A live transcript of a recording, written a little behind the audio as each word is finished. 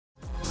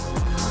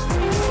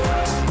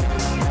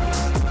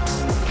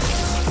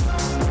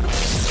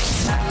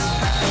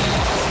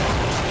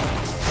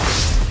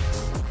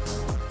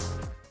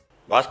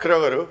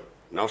భాస్కరరావు గారు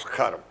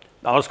నమస్కారం.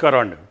 నమస్కారం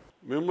అండి.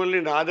 మిమ్మల్ని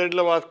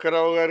నాదెండ్ల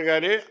భాస్కరరావు గారు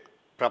గారే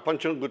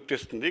ప్రపంచం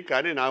గుర్తిస్తుంది,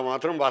 కానీ నాకు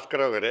మాత్రం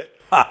భాస్కరరావు గారే.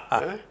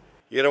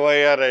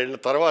 26 ఏళ్ళ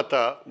తర్వాత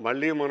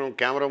మళ్ళీ మనం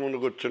కెమెరా ముందు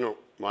కూర్చున్నాం,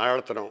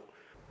 మాట్లాడుతున్నాం.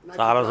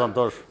 చాలా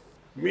సంతోషం.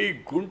 మీ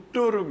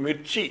గుంటూరు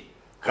మిర్చి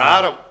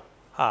కారం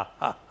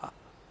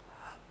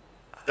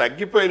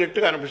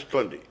తగ్గిపోయినట్టుగా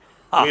అనిపిస్తోంది.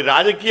 మీ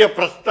రాజకీయ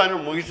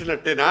ప్రస్థానం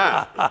ముగిసినట్టేనా?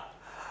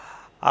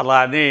 అలా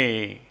అని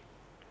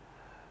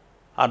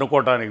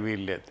అనుకోవటానికి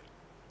వీల్లేదు.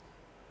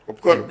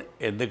 ఒప్పుకోరు.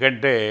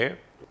 ఎందుకంటే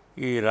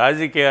ఈ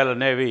రాజకీయాలు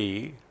అనేవి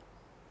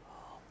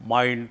మా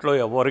ఇంట్లో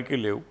ఎవరికీ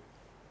లేవు.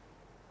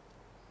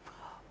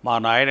 మా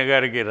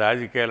నాయనగారికి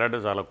రాజకీయాలు అంటే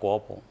చాలా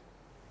కోపం.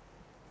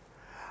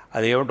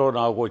 అదేమిటో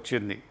నాకు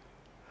వచ్చింది,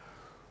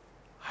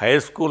 హై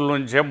స్కూల్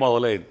నుంచే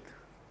మొదలైంది.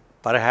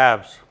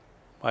 Perhaps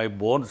my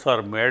bones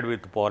are made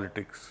with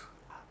politics.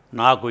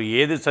 నాకు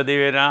ఏది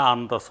చదివినా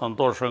అంత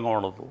సంతోషంగా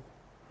ఉండదు.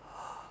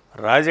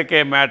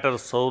 రాజకీయ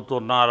మ్యాటర్స్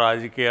చదువుతున్నా,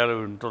 రాజకీయాలు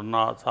వింటున్నా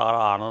చాలా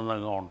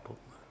ఆనందంగా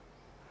ఉంటుంది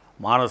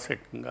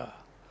మానసికంగా.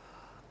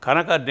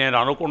 కనుక నేను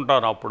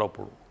అనుకుంటాను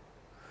అప్పుడప్పుడు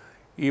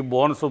ఈ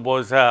బోన్స్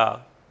బహుశా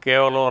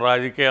కేవలం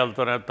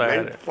రాజకీయాలతోనే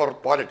తయారు. For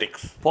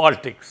politics.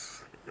 Politics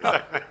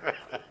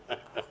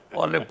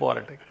only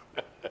politics.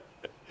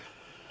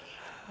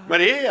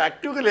 మరి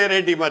యాక్టివ్గా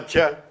లేరేంటి ఈ మధ్య?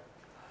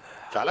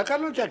 చాలా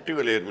కాలం నుంచి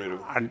యాక్టివ్గా లేరు మీరు.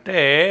 అంటే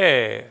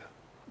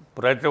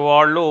ప్రతి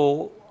వాళ్ళు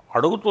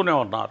అడుగుతూనే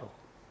ఉన్నారు,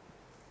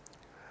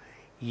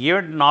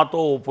 ఏమిటి నాతో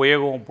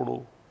ఉపయోగం? ఇప్పుడు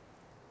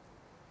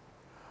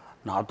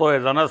నాతో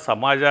ఏదైనా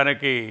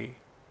సమాజానికి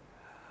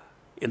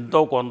ఎంతో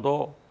కొంత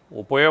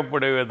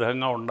ఉపయోగపడే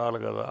విధంగా ఉండాలి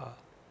కదా.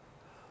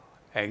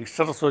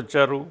 యంగ్స్టర్స్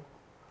వచ్చారు,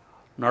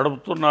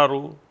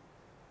 నడుపుతున్నారు,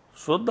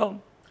 చూద్దాం.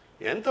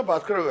 ఎంత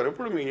భాస్కరరావు గారు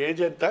ఇప్పుడు మీ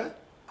ఏజ్ ఎంత?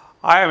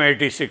 I'm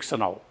 86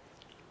 now.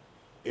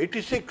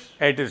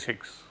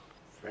 86.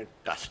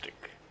 ఫ్యాంటాస్టిక్.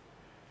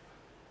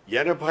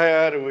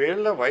 86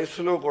 ఏళ్ల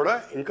వయసులో కూడా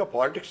ఇంకా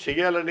పాలిటిక్స్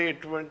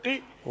చేయాలనేటువంటి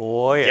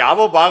యావ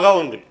బాగా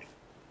ఉంది.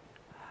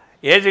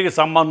 ఏజ్కి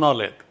సంబంధం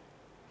లేదు.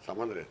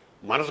 సంబంధం లేదు,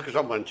 మనసుకు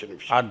సంబంధించిన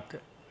విషయం. అంతే.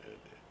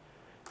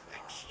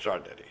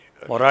 ఎక్స్ట్రాడనరీ.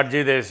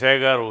 మొరార్జీ దేశాయ్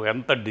గారు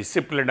ఎంత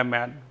డిసిప్లిన్డ్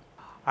మ్యాన్.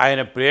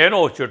 ఆయన ప్లేన్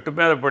ఒక చెట్టు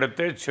మీద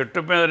పడితే చెట్టు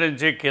మీద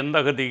నుంచి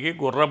కిందకు దిగి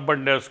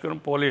గుర్రబండి వేసుకుని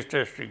పోలీస్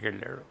స్టేషన్కి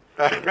వెళ్ళాడు.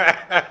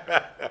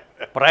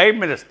 Prime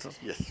minister.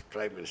 Yes,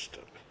 prime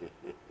minister.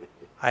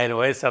 ఆయన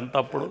వయసు ఎంత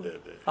అప్పుడు?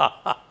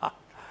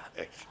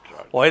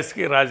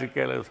 వయసుకి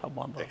రాజకీయాలకు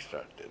సంబంధం.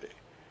 ఎక్స్ట్రాడనరీ.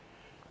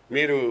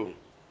 మీరు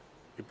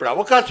ఇప్పుడు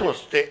అవకాశం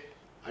వస్తే,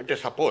 అంటే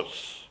సపోజ్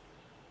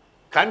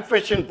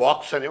కన్ఫెషన్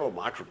బాక్స్ అనే ఒక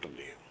మాట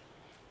ఉంటుంది.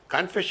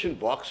 కన్ఫెషన్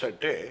బాక్స్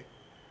అంటే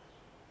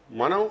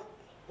మనం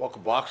ఒక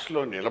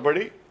బాక్స్లో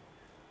నిలబడి,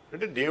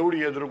 అంటే దేవుడి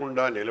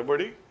ఎదురుగుండా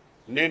నిలబడి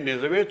నేను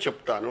నిజమే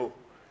చెప్తాను,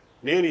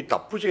 నేను ఈ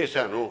తప్పు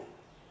చేశాను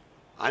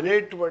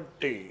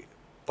అనేటువంటి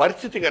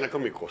పరిస్థితి కనుక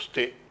మీకు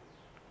వస్తే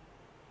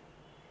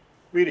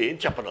మీరు ఏం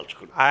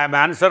చెప్పదలుచుకున్నారు? I'm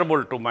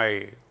answerable to my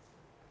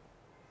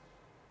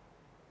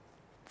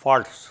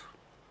faults.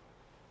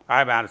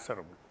 I'm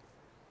answerable.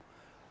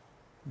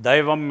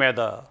 దైవం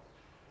మీద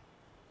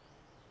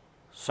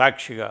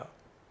సాక్షిగా,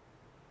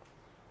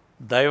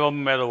 దైవం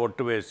మీద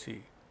ఒట్టు వేసి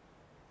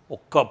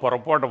ఒక్క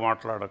పొరపాటు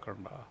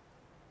మాట్లాడకుండా,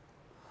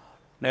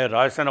 నేను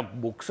రాసిన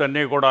బుక్స్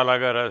అన్నీ కూడా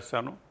అలాగే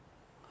రాశాను.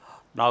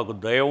 నాకు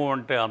దైవం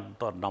అంటే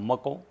అంత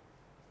నమ్మకం,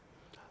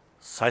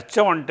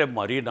 సత్యం అంటే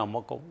మరీ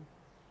నమ్మకం.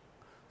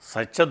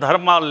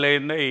 సత్యధర్మాలు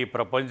లేదే ఈ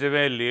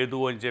ప్రపంచమే లేదు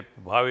అని చెప్పి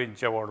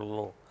భావించే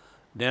వాళ్ళలో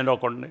నేను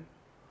ఒకడిని.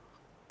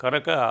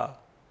 కనుక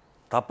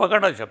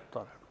తప్పకుండా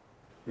చెప్తాను.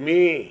 మీ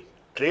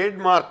ట్రేడ్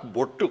మార్క్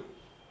బొట్టు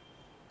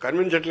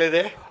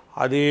కనిపించట్లేదే?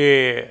 అది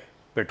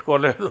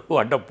పెట్టుకోలేదు,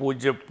 అంటే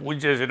పూజ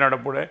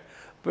చేసినప్పుడే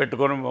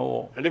పెట్టుకొని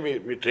అంటే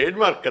మీ ట్రేడ్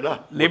మార్క్ కదా,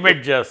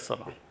 లిమిట్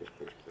చేస్తున్నాం.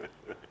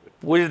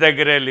 పూజ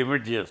దగ్గరే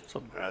లిమిట్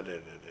చేస్తున్నాం. అదే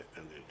అదే అదే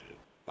అదే.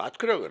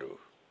 భాస్కరరావు గారు,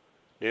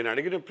 నేను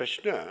అడిగిన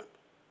ప్రశ్న,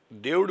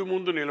 దేవుడి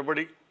ముందు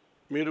నిలబడి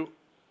మీరు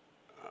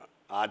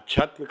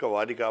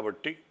ఆధ్యాత్మికవాది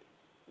కాబట్టి,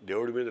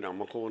 దేవుడి మీద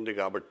నమ్మకం ఉంది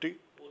కాబట్టి,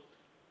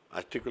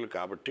 ఆస్తికులు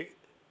కాబట్టి,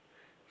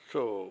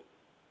 సో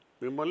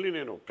మిమ్మల్ని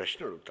నేను ప్రశ్న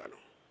అడుగుతాను.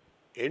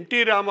 ఎన్టీ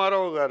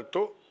రామారావు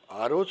గారితో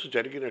ఆ రోజు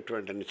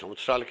జరిగినటువంటి, అన్ని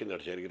సంవత్సరాల కింద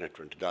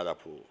జరిగినటువంటి,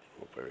 దాదాపు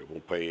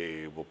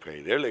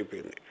 35 ఏళ్ళు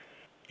అయిపోయింది.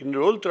 ఇన్ని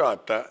రోజుల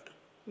తర్వాత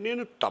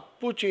నేను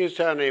తప్పు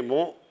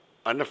చేశానేమో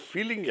అన్న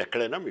ఫీలింగ్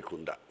ఎక్కడైనా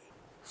మీకుందా?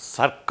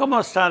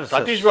 సర్కమ్స్టాన్సెస్.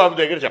 సతీష్ బాబు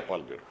దగ్గర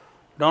చెప్పాలి మీరు.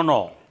 నో,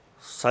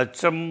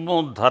 సత్యము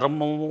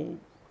ధర్మము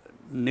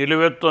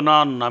నిలువెత్తున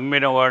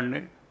నమ్మిన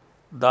వాడిని,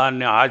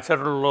 దాన్ని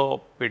ఆచరణలో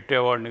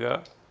పెట్టేవాడినిగా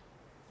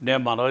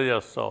నేను మనవి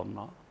చేస్తూ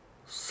ఉన్నా.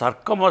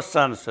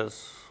 సర్కమ్స్టాన్సెస్,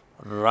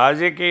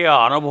 రాజకీయ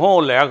అనుభవం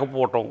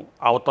లేకపోవటం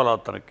అవతల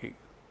అతనికి,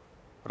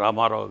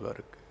 రామారావు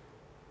గారికి,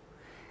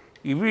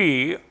 ఇవి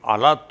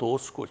అలా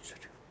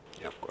తోసుకొచ్చాయి.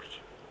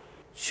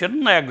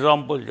 చిన్న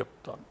ఎగ్జాంపుల్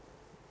చెప్తాను.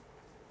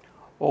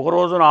 ఒక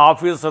రోజున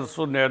ఆఫీసర్స్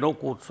నేను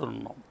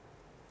కూర్చున్నాం,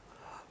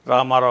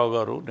 రామారావు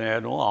గారు,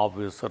 నేను,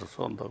 ఆఫీసర్స్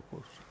అంతా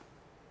కూర్చున్నాం.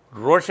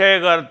 రోషయ్య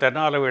గారు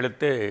తెనాలి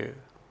వెళితే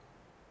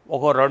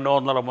ఒక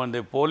 200 మంది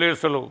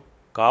పోలీసులు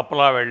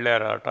కాపలా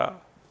వెళ్ళారట.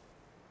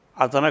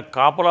 అతనికి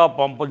కాపలా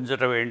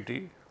పంపించడం ఏంటి?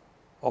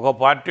 ఒక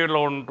పార్టీలో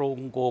ఉంటూ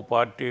ఇంకో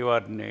పార్టీ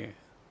వారిని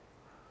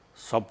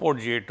సపోర్ట్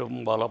చేయటం,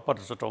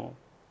 బలపరచటం,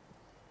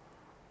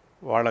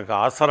 వాళ్ళకి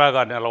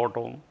ఆసరాగా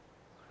నిలవటం,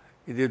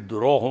 ఇది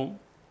ద్రోహం,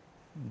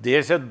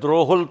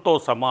 దేశద్రోహులతో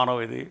సమానం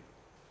ఇది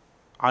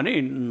అని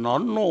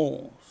నన్ను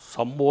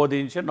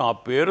సంబోధించి, నా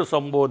పేరు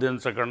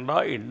సంబోధించకుండా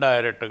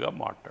ఇండైరెక్ట్గా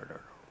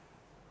మాట్లాడాడు.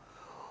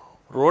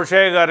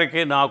 రోషయ్య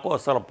గారికి నాకు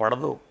అసలు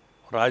పడదు.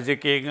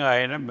 రాజకీయంగా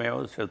ఆయన మేము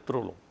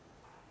శత్రువులు.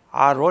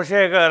 ఆ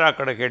రోషయ్య గారు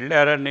అక్కడికి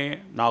వెళ్ళారని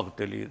నాకు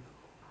తెలియదు.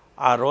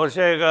 ఆ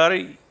రోషయ్య గారు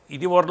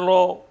ఇదివరలో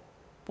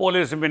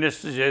పోలీసు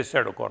మినిస్టర్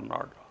చేశాడు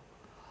కొన్నాళ్ళు.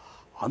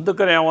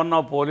 అందుకని ఏమన్నా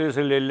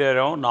పోలీసులు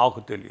వెళ్ళారేమో నాకు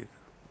తెలియదు.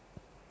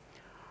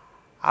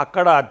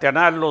 అక్కడ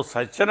తెనాలిలో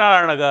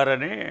సత్యనారాయణ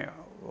గారని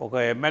ఒక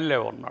ఎమ్మెల్యే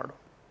ఉన్నాడు.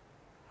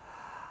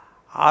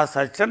 ఆ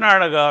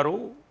సత్యనారాయణ గారు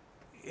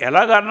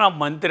ఎలాగన్నా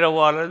మంత్రి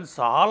అవ్వాలని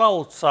చాలా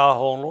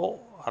ఉత్సాహంలో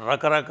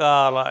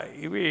రకరకాల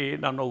ఇవి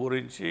నన్ను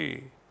గురించి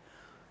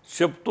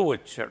చెప్తూ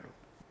వచ్చాడు.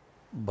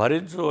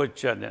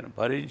 నేను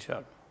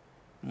భరించాను.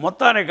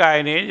 మొత్తానికి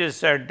ఆయన ఏం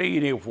చేశాడంటే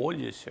ఈయనకి ఫోన్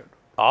చేశాడు.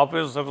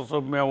 ఆఫీసర్స్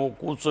మేము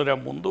కూర్చునే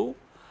ముందు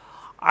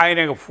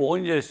ఆయనకు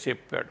ఫోన్ చేసి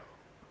చెప్పాడు.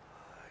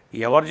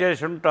 ఎవరు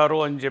చేసి ఉంటారు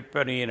అని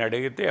చెప్పాను. ఈయన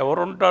అడిగితే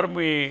ఎవరుంటారు,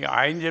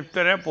 ఆయన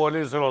చెప్తేనే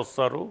పోలీసులు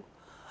వస్తారు,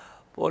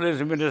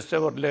 పోలీసు మినిస్టర్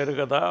ఎవరు లేరు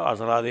కదా,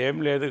 అసలు అదేం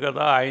లేదు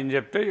కదా, ఆయన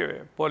చెప్తే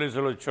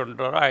పోలీసులు వచ్చి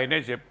ఉంటారు, ఆయనే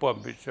చెప్పి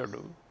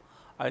పంపించాడు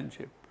అని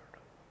చెప్పాడు.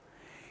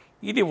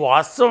 ఇది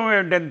వాస్తవం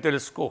ఏంటని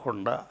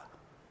తెలుసుకోకుండా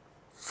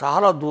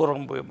చాలా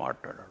దూరం పోయి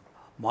మాట్లాడాడు.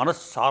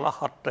 మనసు చాలా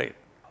హర్ట్ అయింది.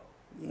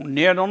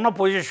 నేనున్న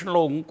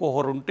పొజిషన్లో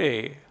ఇంకొకరు ఉంటే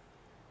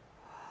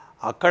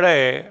అక్కడే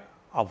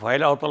ఆ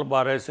ఫైల్ అవతల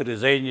బారేసి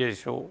రిజైన్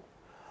చేసావు,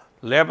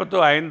 లేకపోతే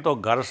ఆయనతో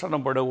ఘర్షణ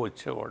పడి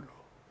వచ్చేవాళ్ళు.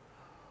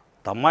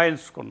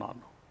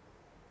 తమాయించుకున్నాను.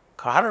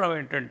 కారణం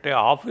ఏంటంటే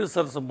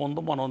ఆఫీసర్స్ ముందు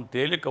మనం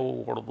తేలిక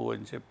అవ్వకూడదు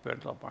అని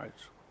చెప్పాను.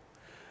 తమాయించు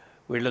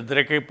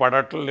వీళ్ళిద్దరికీ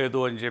పడట్లేదు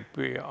అని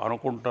చెప్పి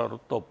అనుకుంటారు,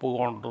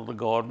 తప్పుగా ఉంటుంది,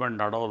 గవర్నమెంట్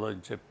నడవదు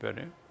అని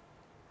చెప్పని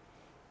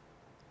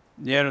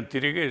నేను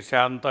తిరిగి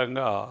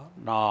శాంతంగా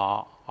నా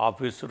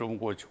ఆఫీస్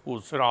రూమ్కి వచ్చి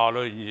కూర్చొని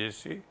ఆలోచన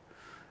చేసి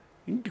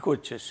ఇంటికి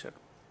వచ్చేసాను.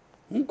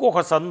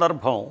 ఇంకొక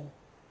సందర్భం,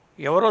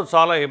 ఎవరో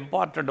చాలా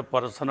ఇంపార్టెంట్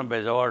పర్సన్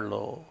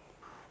బెజవాడలో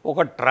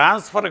ఒక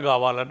ట్రాన్స్ఫర్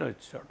కావాలని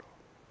వచ్చాడు.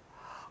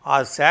 ఆ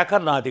శాఖ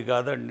నాది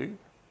కాదండి.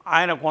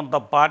 ఆయన కొంత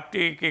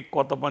పార్టీకి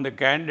కొంతమంది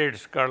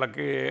క్యాండిడేట్స్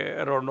వాళ్ళకి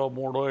 2,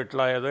 3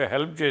 ఇట్లా ఏదో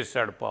హెల్ప్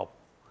చేశాడు పాపం.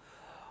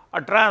 ఆ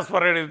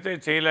ట్రాన్స్ఫర్ అడిగితే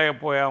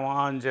చేయలేకపోయామా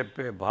అని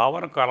చెప్పి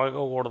భావన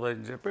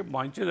కలగకూడదని చెప్పి,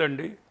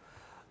 మంచిదండి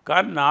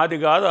కానీ నాది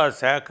కాదు ఆ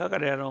శాఖగా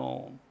నేను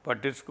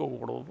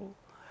పట్టించుకోకూడదు,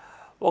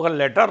 ఒక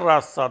లెటర్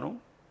రాస్తాను,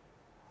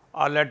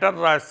 ఆ లెటర్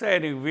రాస్తే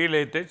ఆయనకి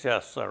వీలైతే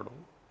చేస్తాడు.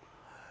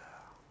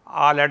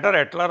 ఆ లెటర్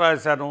ఎట్లా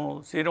రాశాను,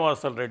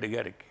 శ్రీనివాసరెడ్డి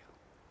గారికి,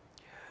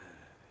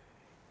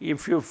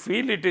 if you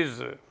feel it is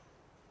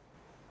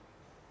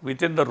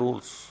with in the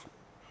rules,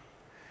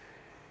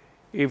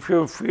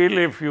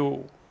 if you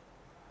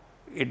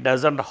it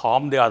doesn't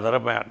harm the other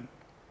man,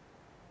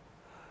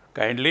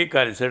 kindly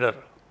consider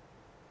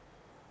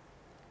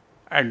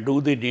and do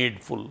the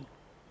needful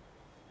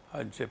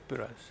అని చెప్పి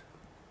రాసి,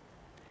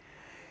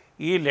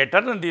 ఈ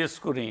లెటర్ని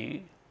తీసుకుని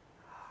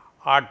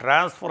ఆ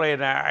ట్రాన్స్ఫర్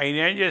ఆయన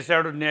ఏం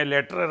చేశాడు, నేను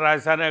లెటర్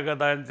రాశానే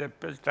కదా అని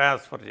చెప్పేసి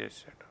ట్రాన్స్ఫర్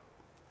చేశాడు.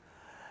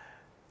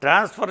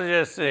 ట్రాన్స్ఫర్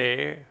చేస్తే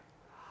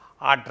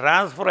ఆ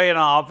ట్రాన్స్ఫర్ అయిన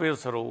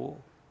ఆఫీసరు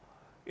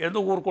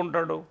ఎందుకు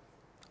ఊరుకుంటాడు,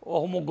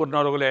 ఒక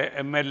 3-4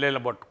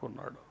 ఎమ్మెల్యేలు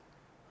పట్టుకున్నాడు.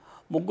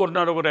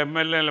 3-4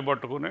 ఎమ్మెల్యేలు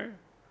పట్టుకుని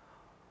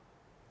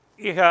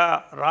ఇక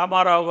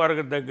రామారావు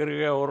గారికి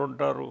దగ్గరగా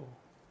ఎవరుంటారు,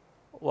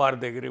 వారి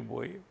దగ్గరికి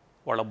పోయి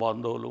వాళ్ళ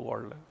బంధువులు,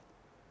 వాళ్ళ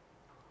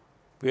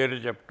పేరు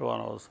చెప్పడం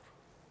అనవసరం,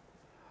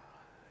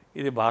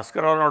 ఇది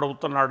భాస్కరరావు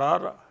నడుపుతున్నాడా,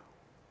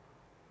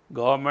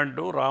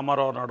 గవర్నమెంటు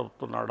రామారావు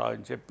నడుపుతున్నాడా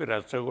అని చెప్పి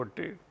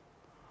రెచ్చగొట్టి,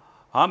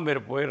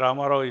 మీరు పోయి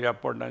రామారావు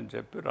చెప్పండి అని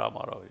చెప్పి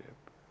రామారావు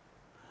చెప్పి,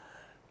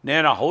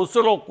 నేను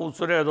హౌస్లో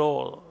కూర్చునేదో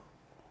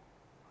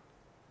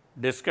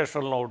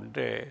డిస్కషన్లో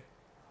ఉంటే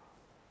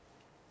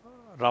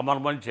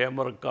రమణమని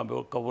చేంబర్కి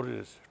కబురు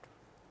చేశాడు.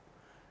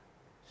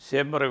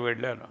 చేంబర్కి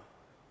వెళ్ళాను.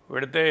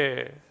 వెళితే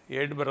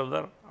ఏంటి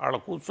బ్రదర్, ఆడ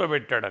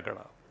కూర్చోబెట్టాడు.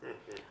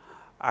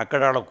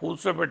 అక్కడ ఆడ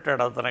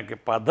కూర్చోబెట్టాడు. అతనికి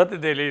పద్ధతి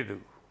తెలియదు.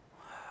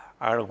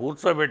 ఆడ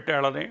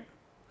కూర్చోబెట్టాడని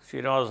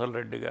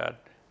శ్రీనివాసరెడ్డి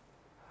గారిని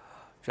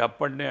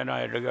చెప్పండి అని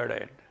అడిగాడు.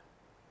 ఆయన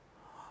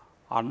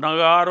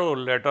అన్నగారు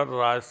లెటర్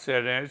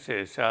రాస్తేనే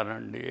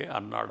చేశానండి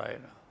అన్నాడు.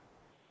 ఆయన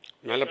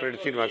నల్లపరెడ్డి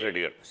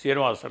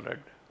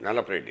శ్రీనివాసరెడ్డి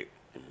నల్లపరెడ్డి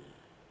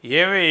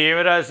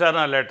ఏమి రాశాను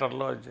ఆ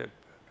లెటర్లో అని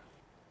చెప్పాడు.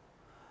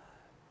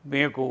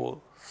 మీకు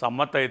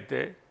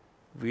సమ్మతైతే,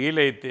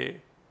 వీలైతే,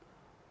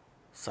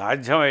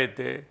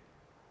 సాధ్యమైతే,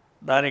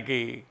 దానికి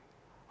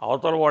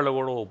అవతల వాళ్ళు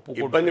కూడా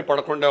ఇబ్బంది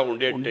పడకుండా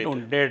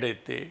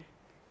ఉండేటైతే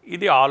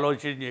ఇది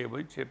ఆలోచన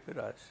చేయమని చెప్పి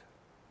రాశా.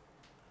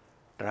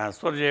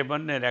 ట్రాన్స్ఫర్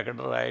చేయమని నేను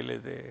ఎక్కడ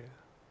రాయలేదే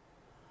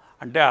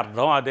అంటే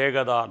అర్థం అదే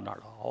కదా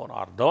అన్నాడు. అవును,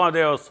 అర్థం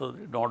అదే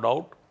వస్తుంది, no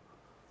doubt,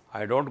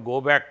 I don't go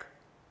back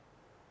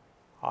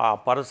ఆ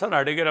పర్సన్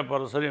అడిగిన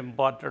పర్సన్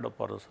ఇంపార్టెంట్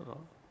పర్సన్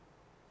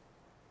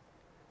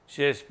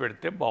చేసి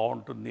పెడితే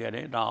బాగుంటుంది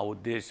అని నా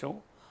ఉద్దేశం.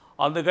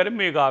 అందుకని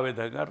మీకు ఆ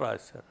విధంగా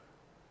రాశారు.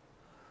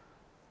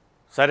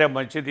 సరే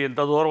మంచిది,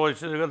 ఇంత దూరం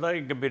వచ్చింది కదా,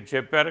 ఇంక మీరు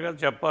చెప్పారు కదా,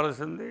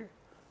 చెప్పాల్సింది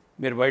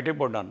మీరు బయటికి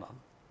పండి అన్నాను.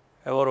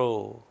 ఎవరు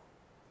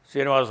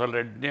శ్రీనివాసరావు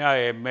రెడ్డిని, ఆ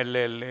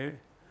ఎమ్మెల్యేలని,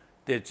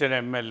 తెచ్చిన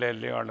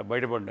ఎమ్మెల్యేలని వాళ్ళని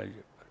బయటపడి అని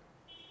చెప్పారు.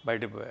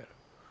 బయటికి పోయారు.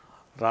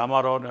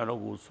 రామారావు నేను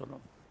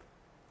కూర్చున్నాం.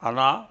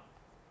 అన్నా,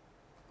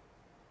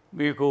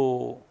 మీకు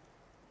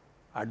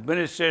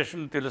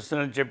అడ్మినిస్ట్రేషన్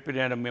తెలుసునని చెప్పి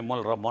నేను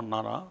మిమ్మల్ని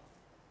రమ్మన్నానా?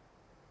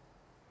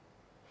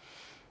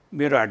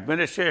 మీరు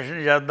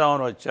అడ్మినిస్ట్రేషన్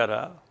చేద్దామని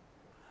వచ్చారా?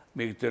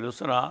 మీకు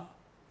తెలుసునా?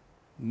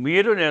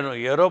 నేను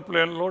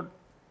ఏరోప్లేన్లో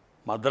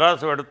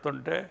మద్రాసు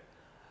వెడుతుంటే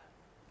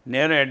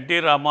నేను ఎన్టీ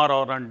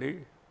రామారావునండి,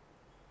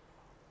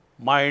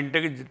 మా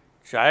ఇంటికి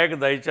ఛాయకి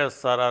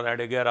దయచేస్తారా అని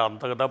అడిగారు.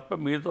 అంతకు తప్ప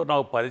మీతో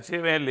నాకు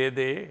పరిచయమే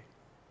లేదే.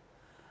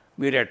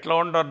 మీరు ఎట్లా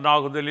ఉంటారు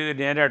నాకు తెలియదు,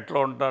 నేను ఎట్లా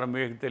ఉంటాను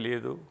మీకు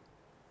తెలియదు.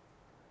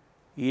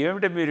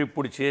 ఏమిటి మీరు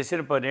ఇప్పుడు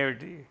చేసిన పని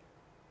ఏమిటి?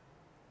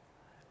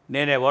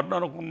 నేను ఎవరిని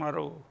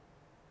అనుకున్నారు?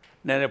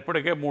 నేను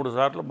ఎప్పటికే 3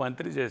 సార్లు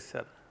మంత్రి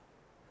చేశాను.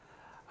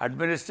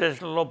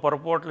 అడ్మినిస్ట్రేషన్లో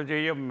పొరపాట్లు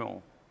చేయం మేము.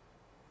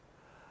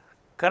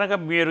 కనుక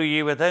మీరు ఈ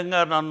విధంగా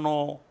నన్ను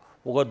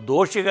ఒక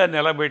దోషిగా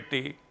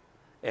నిలబెట్టి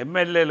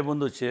ఎమ్మెల్యేల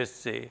ముందు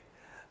చేస్తే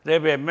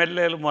రేపు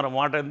ఎమ్మెల్యేలు మన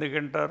మాట ఎందుకు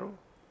వింటారు?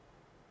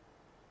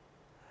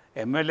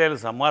 ఎమ్మెల్యేలు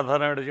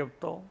సమాధానం ఏంటో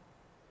చెప్తాం?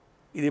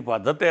 ఇది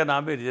పద్ధతేనా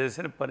మీరు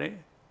చేసిన పని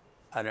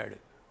అన్నాడు.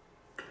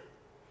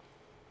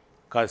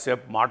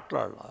 కాసేపు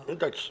మాట్లాడాల.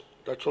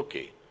 That's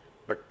okay.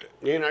 బట్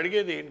నేను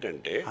అడిగేది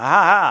ఏంటంటే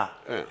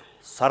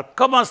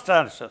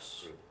సర్కమస్టాన్సెస్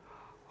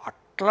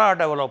అట్లా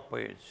డెవలప్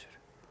అయ్యేది.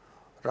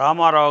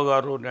 రామారావు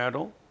గారు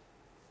నేను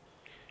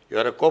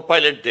your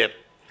co-pilot there.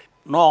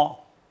 No,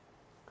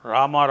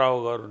 Ramarao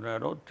గారు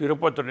నేను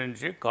తిరుపతి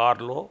నుంచి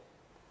కారులో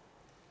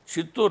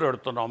చిత్తూరు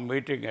వెడుతున్నాం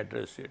మీటింగ్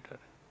అడ్రస్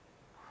చేయటని.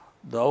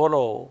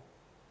 దవలో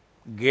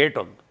గేట్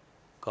ఉంది,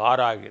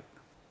 కారు ఆగింది.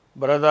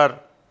 బ్రదర్,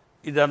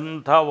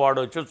 ఇదంతా వాడు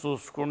వచ్చి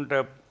చూసుకుంటే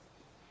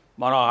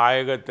మనం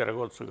హాయిగా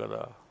తిరగవచ్చు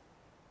కదా,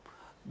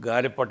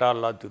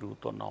 గాలిపటాల్లా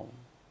తిరుగుతున్నాం,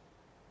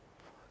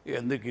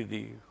 ఎందుకు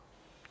ఇది?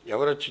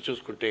 ఎవరొచ్చి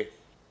చూసుకుంటే?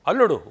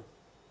 అల్లుడు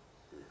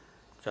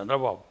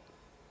చంద్రబాబు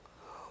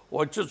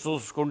వచ్చి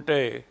చూసుకుంటే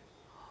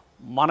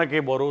మనకి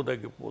బరువు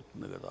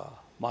తగ్గిపోతుంది కదా,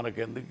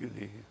 మనకెందుకు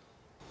ఇది?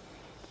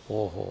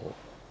 ఓహో,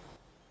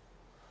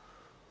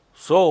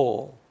 సో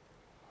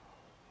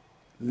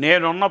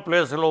నేనున్న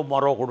ప్లేస్లో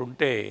మరొకడు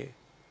ఉంటే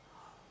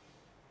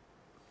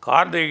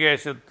కారు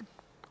దిగేసి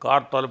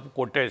కారు తలుపు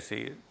కొట్టేసి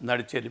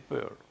నడిచి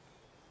వెళ్ళిపోయాడు.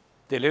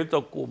 తెలివి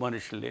తక్కువ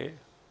మనుషులే.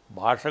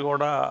 భాష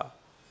కూడా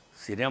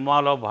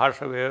సినిమాలో భాష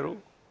వేరు,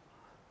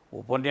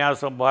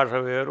 ఉపన్యాసం భాష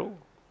వేరు,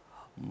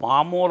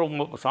 మామూలు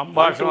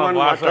సంభాషణ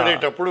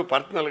మాట్లాడేటప్పుడు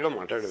పర్సనల్గా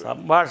మాట్లాడేది.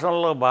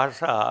 సంభాషణలో భాష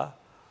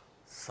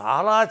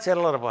చాలా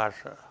చిల్లర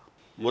భాష,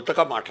 ముతక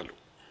మాటలు.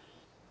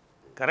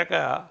 కనుక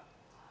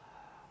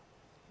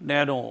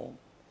నేను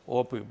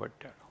ఓపిక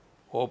పట్టాను.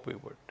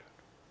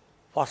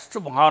 ఫస్ట్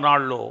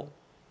మహానాడులో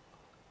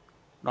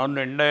నన్ను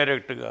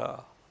ఇండైరెక్ట్గా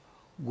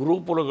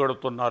గ్రూపులు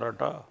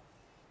కడుతున్నారట.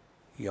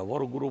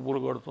 ఎవరు గ్రూపులు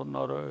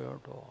కడుతున్నారో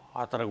ఏమిటో,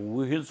 అతనికి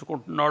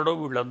ఊహించుకుంటున్నాడో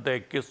వీళ్ళంతా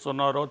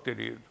ఎక్కిస్తున్నారో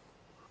తెలియదు.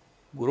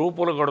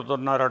 గ్రూపులు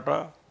కడుతున్నారట.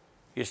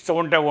 ఇష్టం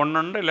ఉంటే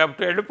ఉండండి,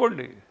 లేకపోతే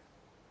వెళ్ళిపోండి,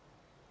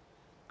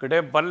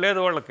 ఇక్కడేం పని లేదు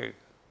వాళ్ళకి,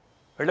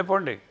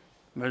 వెళ్ళిపోండి,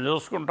 మేము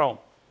చూసుకుంటాం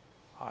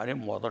అని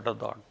మొదట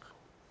దాంట్లో.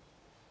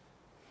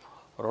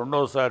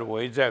 రెండోసారి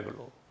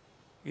వైజాగ్లో,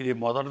 ఇది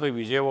మొదటిది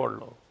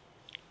విజయవాడలో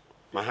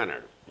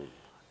మహానాడు.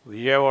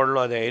 విజయవాడలో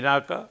అది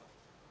అయినాక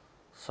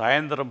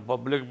సాయంత్రం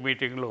పబ్లిక్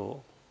మీటింగ్లో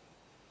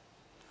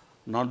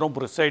నన్ను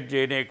ప్రిసైడ్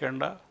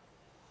చేయనీయకుండా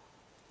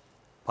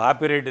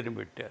పాపిరెడ్డిని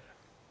పెట్టారు.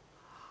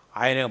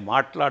 ఆయన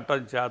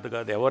మాట్లాడటం చేత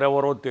కాదు,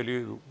 ఎవరెవరో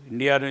తెలియదు,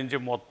 ఇండియా నుంచి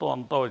మొత్తం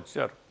అంతా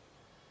వచ్చారు.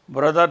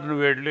 బ్రదర్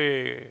నువ్వు వెళ్ళి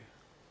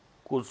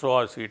కూర్చో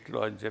ఆ సీట్లో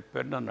అని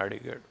చెప్పి నన్ను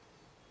అడిగాడు.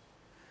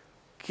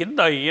 కింద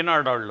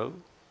ఈనాడు వాళ్ళు,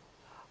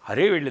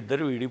 అరే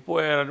వీళ్ళిద్దరు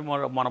విడిపోయారని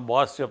మన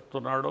బాస్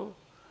చెప్తున్నాడు.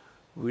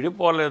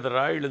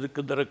 విడిపోలేదురా,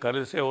 వీళ్ళిద్దరు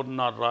కలిసే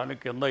ఉన్నారా అని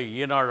కింద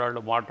ఈనాడు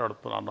వాళ్ళు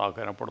మాట్లాడుతున్నారు. నాకు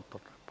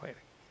వినపడుతున్నారు పైన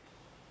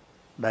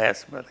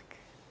డయాస్ మీదకి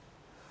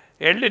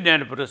వెళ్ళి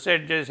నేను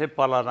ప్రిసైడ్ చేసి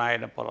పలానా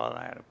ఆయన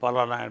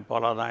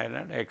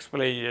అని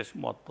ఎక్స్ప్లెయిన్ చేసి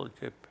మొత్తం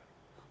చెప్పాను.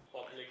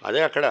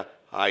 అదే అక్కడ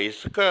ఆ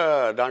ఇసుక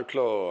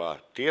దాంట్లో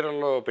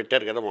తీరంలో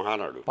పెట్టారు కదా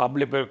మహానాడు,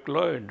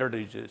 పబ్లిక్లో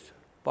ఇంట్రొడ్యూస్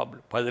చేశారు.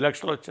 10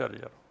 లక్షలు వచ్చారు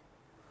జనం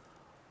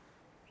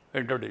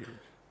ఇంట్రొడ్యూస్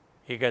చేశారు.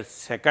 ఇక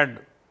సెకండ్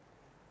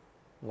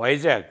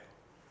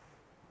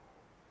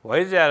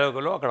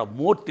వైజాగ్లో అక్కడ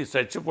మూర్తి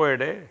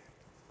చచ్చిపోయాడే,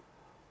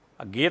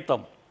 ఆ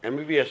గీతం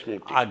ఎంబీబీఎస్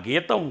మూర్తి, ఆ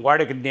గీతం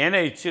వాడికి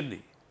నేనే ఇచ్చింది.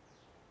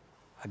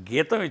 ఆ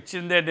గీతం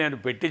ఇచ్చిందే నేను,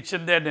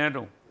 పెట్టించిందే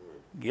నేను.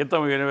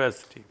 గీతం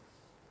యూనివర్సిటీ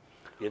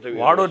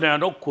వాడు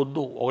నేను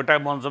కొద్దు ఒకటే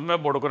మంచమే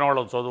పడుకునే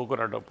వాళ్ళం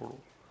చదువుకునేటప్పుడు.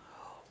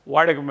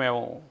 వాడికి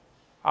మేము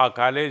ఆ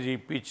కాలేజీ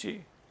ఇప్పించి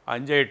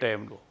అంజయ్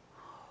టైంలో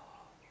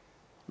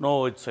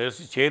నువ్వు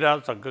చేసి చేయరా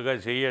చక్కగా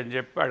చెయ్యి అని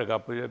చెప్పి వాడికి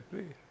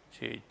అప్పచెప్పి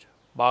చేయించాం.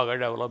 బాగా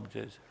డెవలప్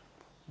చేశాడు.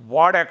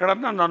 వాడు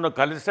ఎక్కడన్నా నన్ను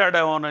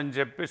కలిశాడేమోనని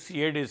చెప్పి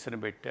సిఐడిస్ని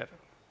పెట్టారు.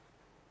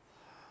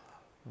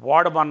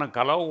 వాడు మనం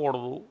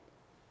కలవకూడదు,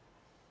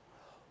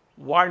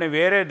 వాడిని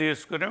వేరే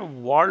తీసుకుని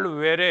వాళ్ళు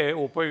వేరే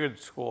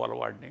ఉపయోగించుకోవాలి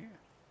వాడిని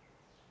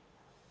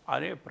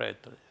అనే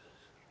ప్రయత్నం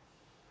చేశారు.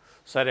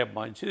 సరే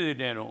మంచిది,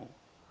 నేను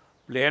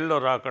ప్లేన్లో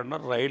రాకుండా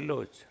రైల్లో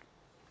వచ్చాను.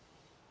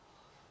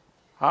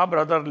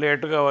 బ్రదర్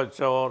లేటుగా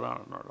వచ్చావు అని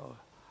అన్నాడు.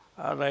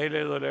 రైలు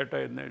ఏదో లేట్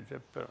అయిందని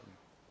చెప్పాను.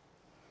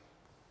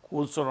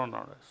 కూర్చొని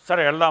ఉన్నాడు.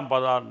 సరే వెళ్దాం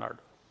పదా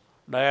అన్నాడు.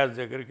 డయాస్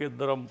దగ్గరికి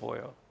ఇద్దరం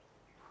పోయాం.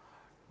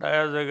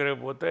 డయాస్ దగ్గరికి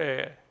పోతే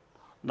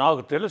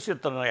నాకు తెలిసి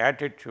ఇతను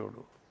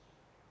యాటిట్యూడు.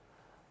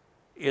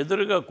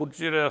 ఎదురుగా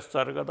కుర్చీలు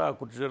వేస్తారు కదా, ఆ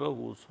కుర్చీలో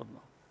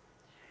కూర్చున్నాం.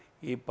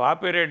 ఈ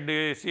పాపిరెడ్డి,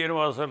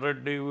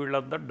 శ్రీనివాసరెడ్డి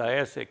వీళ్ళంతా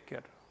డయాస్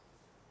ఎక్కారు.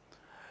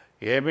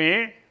 ఏమీ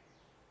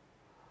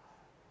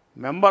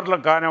మెంబర్లు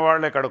కాని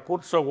వాళ్ళు ఇక్కడ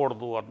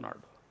కూర్చోకూడదు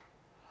అన్నాడు.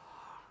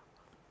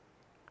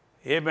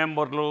 ఏ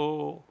మెంబర్లు?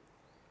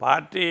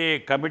 పార్టీ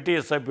కమిటీ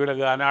సభ్యులు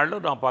కాని వాళ్ళు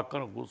నా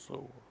పక్కన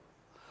కూర్చోకూడదు.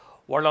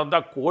 వాళ్ళంతా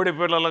కోడి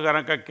పిల్లలు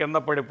కనుక కింద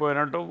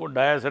పడిపోయినట్టు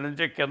డయాస్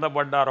నుంచి కింద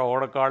పడ్డారు,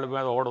 ఓడకాళ్ళ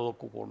మీద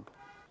ఓడదొక్కుంటూ.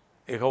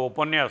 ఇక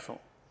ఉపన్యాసం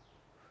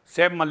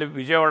సేమ్ మళ్ళీ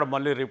విజయవాడ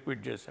మళ్ళీ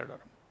రిపీట్ చేశాడు.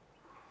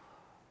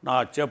 నా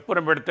చెప్పున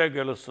పెడితే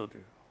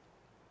గెలుస్తుంది,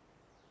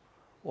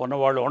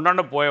 ఉన్నవాళ్ళు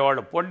ఉండండి,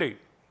 పోయేవాళ్ళు పొండి,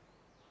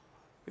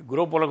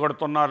 గ్రూపులు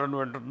కొడుతున్నారని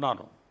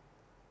వింటున్నాను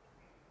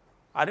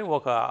అని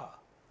ఒక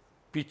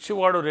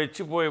పిచ్చివాడు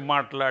రెచ్చిపోయి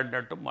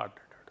మాట్లాడినట్టు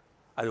మాట్లాడాడు.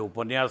 అది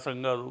ఉపన్యాసం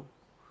కాదు,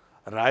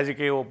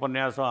 రాజకీయ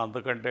ఉపన్యాసం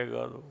అంతకంటే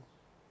కాదు.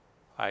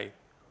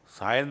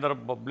 సాయంత్రం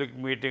పబ్లిక్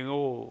మీటింగు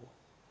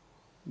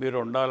మీరు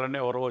ఉండాలని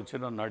ఎవరో వచ్చి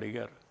నన్ను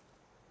అడిగారు.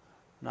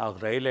 నాకు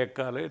రైలు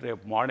ఎక్కాలి,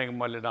 రేపు మార్నింగ్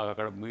మళ్ళీ నాకు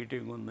అక్కడ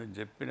మీటింగ్ ఉందని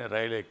చెప్పి నేను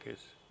రైలు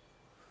ఎక్కేసి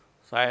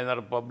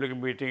సాయంత్రం పబ్లిక్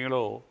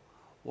మీటింగ్లో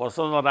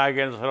వసంత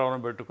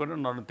నాగేశ్వరరావును పెట్టుకుని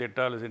నన్ను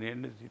తిట్టాల్సిన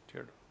ఎన్ని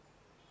తిట్టాడు.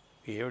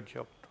 ఏమిటి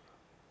చెప్తాడు?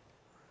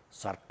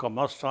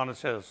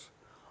 సర్కమస్టాన్సెస్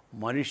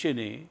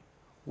మనిషిని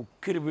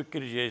ఉక్కిరి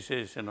బిక్కిరి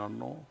చేసేసి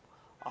నన్ను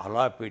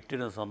అలా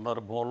పెట్టిన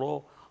సందర్భంలో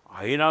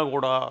అయినా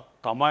కూడా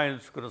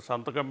తమాయించుకుని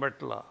సంతకం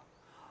పెట్టలా.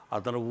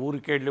 అతను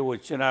ఊరికెళ్ళి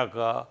వచ్చినాక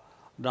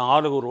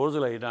 4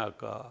 రోజులు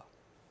అయినాక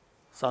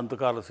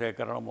సంతకాల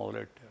సేకరణ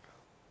మొదలెట్టారు.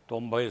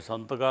 90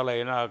 సంతకాలు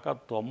అయినాక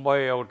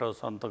 91వ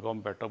సంతకం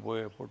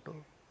పెట్టబోయేప్పుడు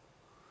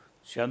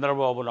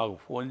చంద్రబాబు నాకు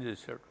ఫోన్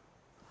చేశాడు.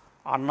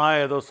 అన్నా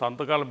ఏదో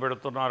సంతకాలు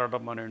పెడుతున్నారట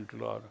మన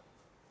ఇంట్లో.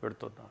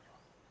 పెడుతున్నారు.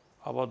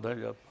 అబద్ధం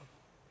చెప్పాను.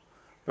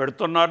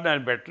 పెడుతున్నారు,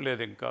 నేను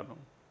పెట్టలేదు ఇంకాను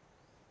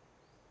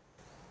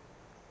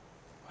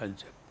అని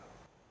చెప్పి.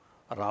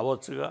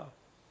 రావచ్చుగా,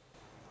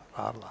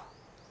 రాలా.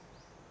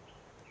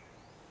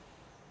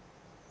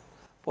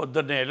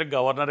 పొద్దున్నే వెళ్ళి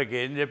గవర్నర్కి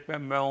ఏం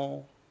చెప్పాం,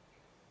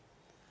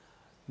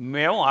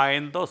 మేము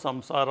ఆయనతో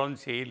సంసారం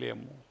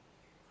చేయలేము,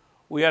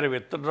 వీఆర్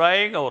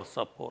విత్డ్రాయింగ్ అవర్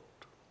సపోర్ట్,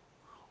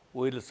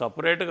 వీళ్ళు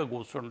సపరేట్గా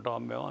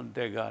కూర్చుంటాం మేము,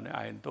 అంతేగాని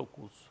ఆయనతో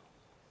కూర్చో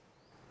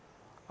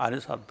అని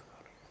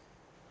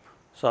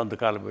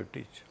సంతకాలు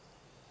పెట్టించాం.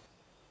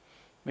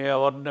 మేము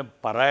ఎవరిని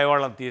పరాయి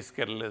వాళ్ళని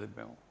తీసుకెళ్ళలేదు.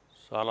 మేము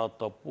చాలా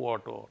తప్పు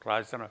అటు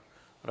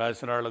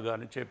రాసిన వాళ్ళు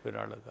కానీ చెప్పిన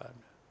వాళ్ళు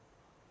కానీ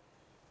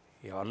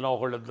ఎవరినో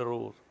ఒకళ్ళిద్దరూ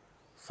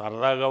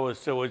సరదాగా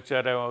వస్తే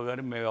వచ్చారేమో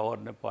కానీ మేము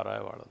ఎవరిని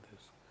పరాయి వాళ్ళని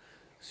తీసుకు.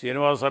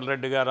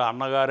 శ్రీనివాసరెడ్డి గారు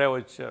అన్నగారే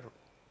వచ్చారు.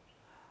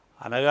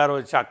 అన్నగారు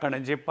వచ్చి అక్కడి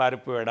నుంచి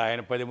పారిపోయాడు.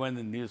 ఆయన 10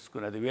 మందిని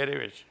తీసుకుని, అది వేరే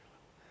విషయం.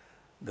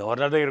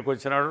 గవర్నర్ దగ్గరికి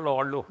వచ్చిన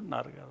వాళ్ళు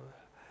ఉన్నారు కదా.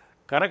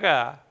 కనుక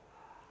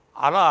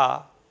అలా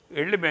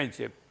వెళ్ళి మేము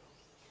చెప్పి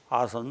ఆ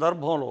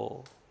సందర్భంలో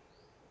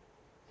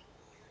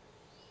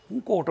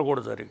ఇంకొకటి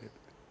కూడా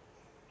జరిగింది.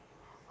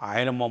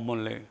 ఆయన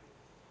మమ్మల్ని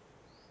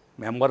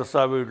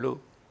మెంబర్సా వీళ్ళు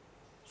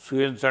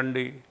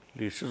చూపించండి,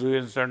 లిస్టు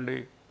చూపించండి,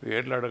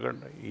 పేర్లు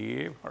అడగండి,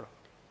 ఏం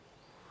అడగండి,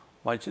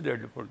 మంచిది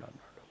వెళ్ళిపోండి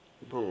అన్నాడు.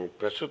 ఇప్పుడు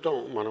ప్రస్తుతం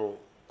మనం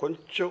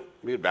కొంచెం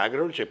మీరు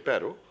బ్యాక్గ్రౌండ్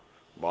చెప్పారు,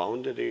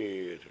 బాగుంది. అది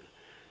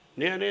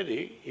నేను అనేది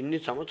ఇన్ని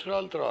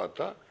సంవత్సరాల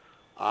తర్వాత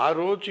ఆ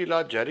రోజు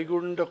ఇలా జరిగి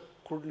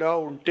ఉండకుండా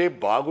ఉంటే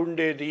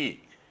బాగుండేది,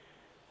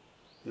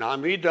 నా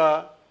మీద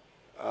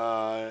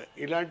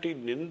ఇలాంటి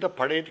నింద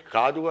పడేది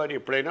కాదు అని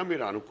ఎప్పుడైనా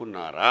మీరు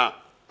అనుకున్నారా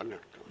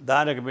అన్నట్టు?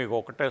 దానికి మీకు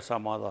ఒకటే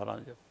సమాధానం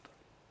చెప్తాను.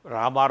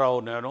 రామారావు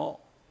నేను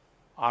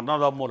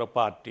అన్నదమ్ముల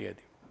పార్టీ,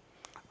 అది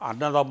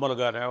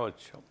అన్నదమ్ములుగానే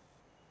వచ్చాం.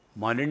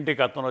 మన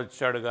ఇంటికి అతను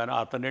వచ్చాడు కానీ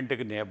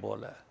అతనింటికి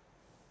నేబోలే.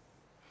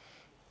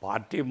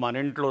 పార్టీ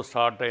మన ఇంట్లో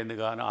స్టార్ట్ అయింది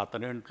కానీ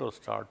అతని ఇంట్లో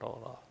స్టార్ట్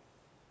అవ్వాల.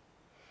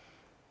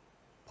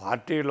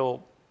 పార్టీలో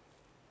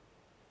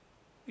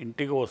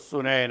ఇంటికి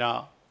వస్తూనే అయినా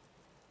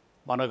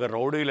మనకు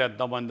రౌడీలు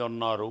ఎంతమంది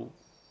ఉన్నారు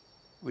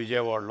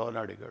విజయవాడలో అని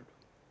అడిగాడు.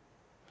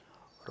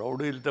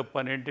 రౌడీలతో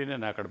పనేంటి,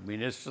 నేను అక్కడ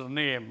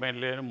మినిస్టర్ని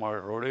ఎమ్మెల్యేని, మా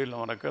రౌడీలు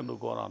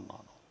మనకెందుకు అని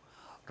అన్నాను.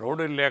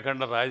 రౌడీలు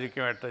లేకుండా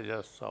రాజకీయం ఎట్లా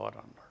చేస్తావని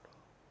అన్నాడు.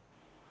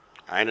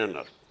 ఆయన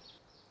అన్నారు.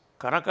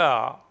 కనుక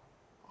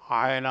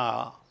ఆయన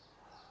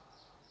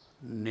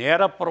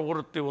నేర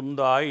ప్రవృత్తి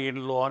ఉందా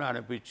ఈయనలో అని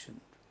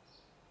అనిపించింది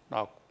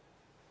నాకు.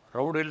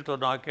 రౌడీలతో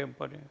నాకేం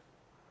పని?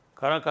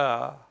 కనుక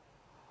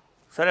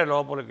సరే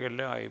లోపలికి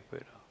వెళ్ళి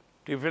అయిపోయినా.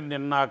 టిఫిన్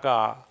తిన్నాక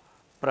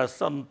ప్రెస్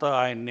అంతా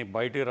ఆయన్ని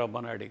బయటికి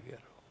రమ్మని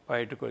అడిగారు.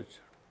 బయటకు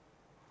వచ్చాడు.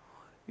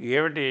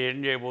 ఏమిటి, ఏం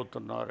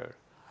చేయబోతున్నారు?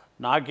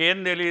 నాకేం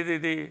తెలియదు,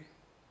 ఇది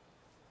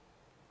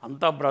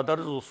అంతా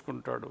బ్రదర్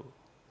చూసుకుంటాడు.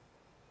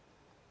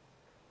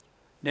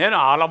 నేను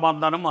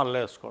ఆలమందను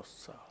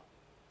మల్లేసుకొస్తా.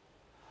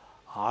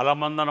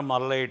 ఆలమందను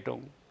మల్లేయటం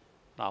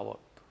నా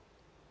వద్దు,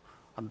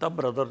 అంతా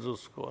బ్రదర్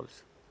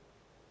చూసుకోవాల్సి.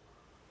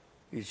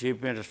 ఈ చీఫ్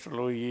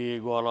మినిస్టర్లు ఈ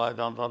గోళ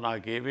ఇదంతా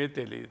నాకేమీ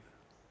తెలియదు,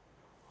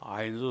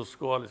 ఆయన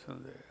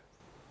చూసుకోవాల్సిందే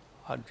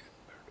అని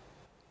చెప్పాడు.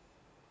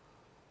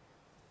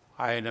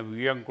 ఆయన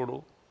వియ్యంకుడు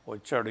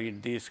వచ్చాడు ఈయన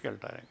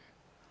తీసుకెళ్ళటానికి.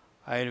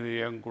 ఆయన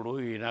వియ్యంకుడు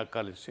ఈయన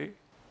కలిసి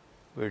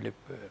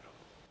వెళ్ళిపోయారు.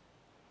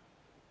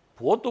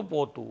 పోతూ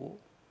పోతూ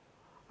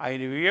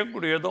ఆయన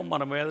వియ్యంకుడు ఏదో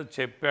మన మీద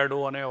చెప్పాడు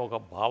అనే ఒక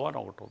భావన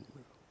ఒకటి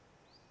ఉంది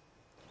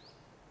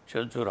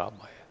చెంచు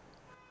రామయ్య.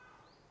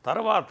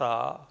 తర్వాత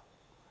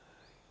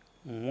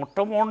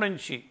మొట్టమొదటి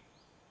నుంచి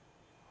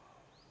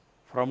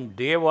ఫ్రమ్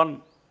డే 1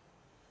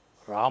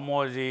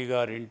 రామోజీ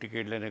గారి ఇంటికి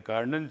వెళ్ళిన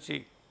కాడి నుంచి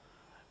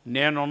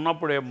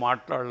నేనున్నప్పుడు ఏం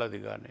మాట్లాడలేదు,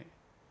 కానీ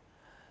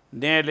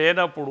నేను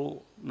లేనప్పుడు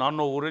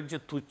నన్ను గురించి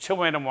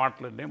తుచ్చమైన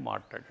మాటలన్నీ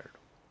మాట్లాడాడు,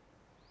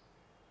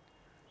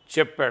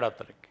 చెప్పాడు.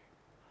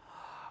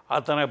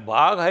 అతను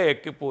బాగా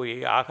ఎక్కిపోయి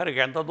ఆఖరికి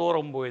ఎంత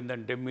దూరం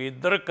పోయిందంటే, మీ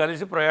ఇద్దరు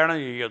కలిసి ప్రయాణం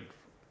చేయొద్దు,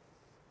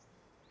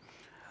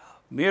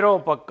 మీరో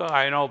పక్క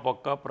ఆయనో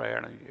పక్క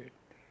ప్రయాణం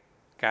చేయండి,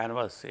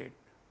 క్యాన్వాస్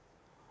చేయండి,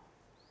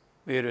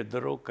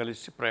 మీరిద్దరూ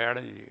కలిసి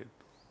ప్రయాణం చేయొద్దు.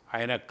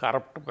 ఆయన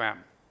కరప్ట్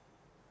మ్యాన్,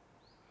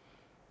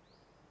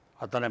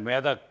 అతని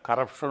మీద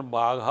కరప్షన్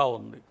బాగా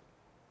ఉంది,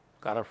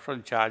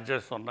 కరప్షన్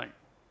ఛార్జెస్ ఉన్నాయి,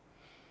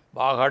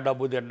 బాగా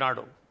డబ్బు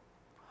తిన్నాడు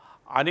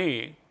అని.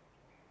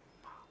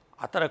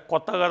 అతని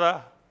కొత్త కదా,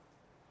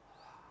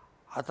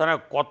 అతని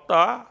కొత్త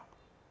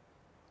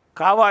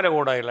కావాలి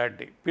కూడా,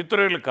 ఇలాంటి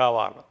పితృలు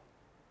కావాలి.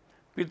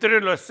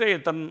 పితృలు వస్తే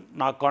ఇతను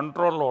నా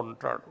కంట్రోల్లో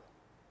ఉంటాడు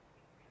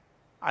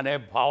అనే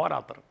భావన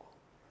అతనికి.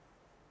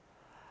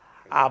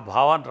 ఆ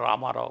భావన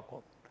రామారావుకు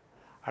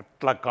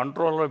అట్లా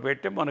కంట్రోల్లో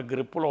పెట్టి మన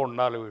గ్రిప్పులో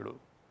ఉండాలి వీడు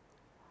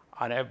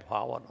అనే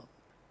భావన.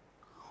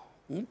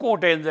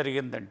 ఇంకోటి ఏం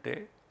జరిగిందంటే,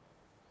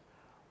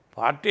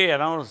 పార్టీ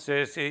అనౌన్స్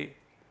చేసి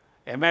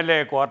ఎమ్మెల్యే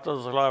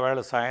క్వార్టర్స్లో వేళ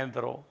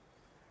సాయంత్రం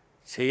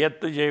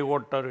చేయెత్తు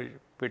చేయగొట్టారు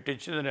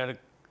పెట్టించింది. నేను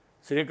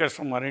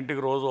శ్రీకృష్ణ మన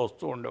ఇంటికి రోజు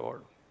వస్తూ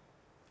ఉండేవాడు,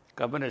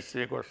 కమ్యూనిస్ట్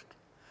శ్రీకృష్ణ.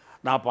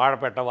 నా పాట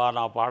పెట్టవా,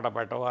 నా పాట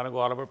పెట్టవా అని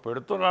గోల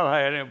పెడుతున్నాను.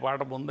 ఆయన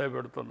పాట ముందే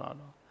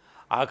పెడుతున్నాను,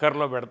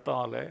 ఆఖరిలో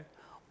పెడతాంలే,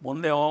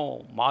 ముందేమో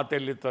మా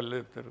తల్లి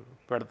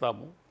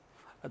పెడతాము,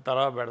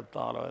 తర్వాత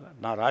పెడతాం.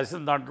 నా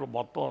రాసిన దాంట్లో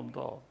మొత్తం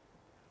అంతా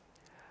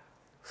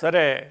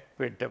సరే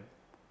పెట్టాం.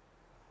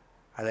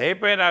 అది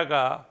అయిపోయినాక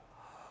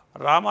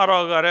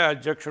రామారావు గారే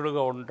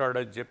అధ్యక్షుడిగా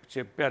ఉంటాడని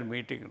చెప్పాను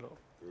మీటింగ్లో.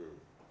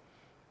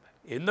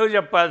 ఎందుకు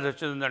చెప్పాల్సి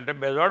వచ్చిందంటే,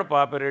 బెజవాడ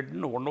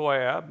పాపిరెడ్డిని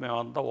ఉండబోయా,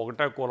 మేమంతా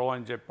ఒకటే కులం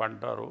అని చెప్పి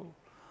అంటారు,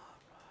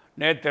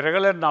 నేను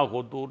తిరగలేను, నాకు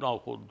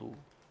వద్దు,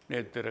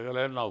 నేను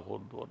తిరగలేను, నాకు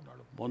వద్దు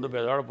అన్నాడు. ముందు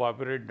బెజవాడ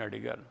పాపిరెడ్డిని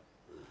అడిగాను,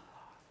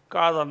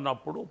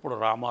 కాదన్నప్పుడు ఇప్పుడు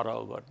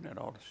రామారావు గారిని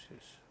అనౌన్స్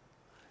చేసి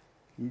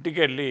ఇంటికి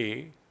వెళ్ళి,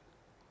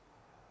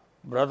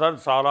 బ్రదర్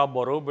చాలా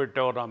బరువు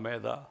పెట్టావు నా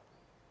మీద,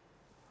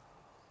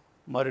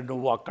 మరి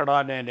నువ్వు అక్కడ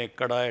నేను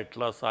ఎక్కడ,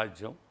 ఎట్లా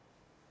సాధ్యం?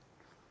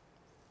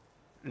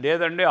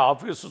 లేదండి,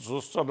 ఆఫీసు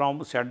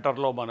చూస్తున్నాము,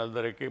 సెంటర్లో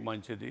మనందరికీ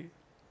మంచిది,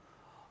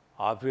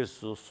 ఆఫీస్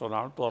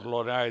చూస్తున్నాను,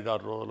 త్వరలోనే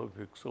 5-6 రోజులు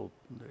ఫిక్స్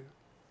అవుతుంది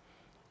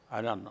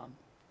అని అన్నాను.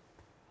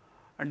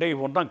 అంటే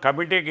ఉన్న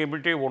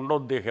కమిటీ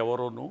ఉండొద్దు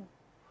ఎవరును,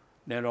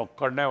 నేను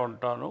ఒక్కడనే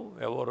ఉంటాను,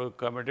 ఎవరు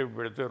కమిటీ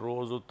పెడితే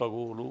రోజు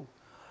తగువులు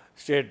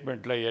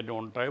స్టేట్మెంట్లు అవన్నీ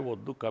ఉంటాయి,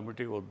 వద్దు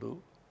కమిటీ వద్దు,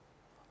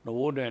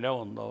 నువ్వు నేనే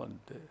ఉందాం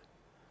అంతే.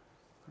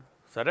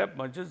 సరే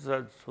మంచిది,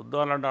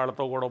 చూద్దామంటే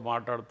వాళ్ళతో కూడా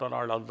మాట్లాడతాను,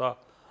 వాళ్ళంతా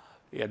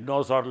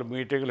ఎన్నోసార్లు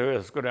మీటింగ్లు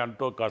వేసుకుని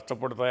ఎంతో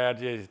కష్టపడి తయారు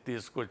చేసి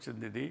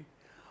తీసుకొచ్చింది ఇది,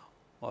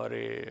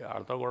 మరి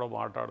వాళ్ళతో కూడా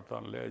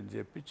మాట్లాడతానులే అని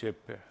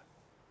చెప్పా.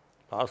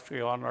 లాస్ట్కి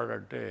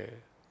ఏమన్నాడంటే,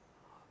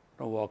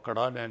 నువ్వు అక్కడ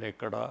నేను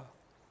ఇక్కడ,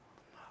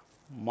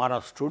 మన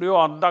స్టూడియో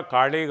అంతా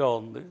ఖాళీగా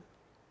ఉంది,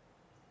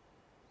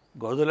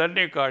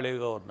 గదులన్నీ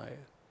ఖాళీగా ఉన్నాయి,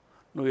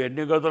 నువ్వు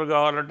ఎన్ని గదులు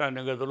కావాలంటే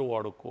అన్ని గదులు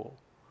వాడుకో,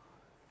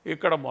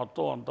 ఇక్కడ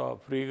మొత్తం అంతా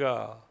ఫ్రీగా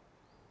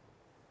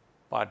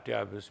పార్టీ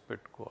ఆఫీస్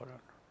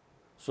పెట్టుకోవాలన్నాడు.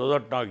 సో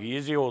దట్ నాకు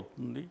ఈజీ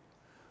అవుతుంది,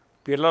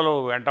 పిల్లలు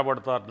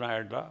వెంటబడతారు నా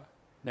ఎంట,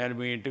 నేను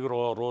మీ ఇంటికి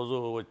రోజు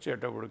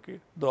వచ్చేటప్పటికి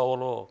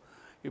దోవలో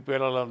ఈ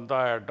పిల్లలంతా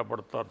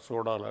వెంటబడతారు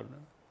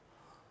చూడాలని,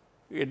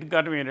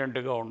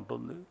 ఇన్కన్వీనియంట్గా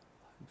ఉంటుంది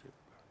అని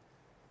చెప్పాడు.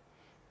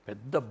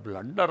 పెద్ద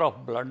blunder of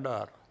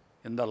blunder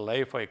in the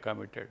life I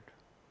committed.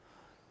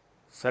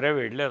 సరే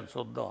వెళ్ళాను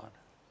చూద్దాం అని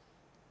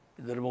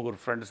 2-3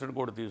 ఫ్రెండ్స్ని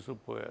కూడా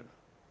తీసుకుపోయాను.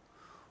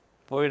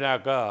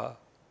 పోయినాక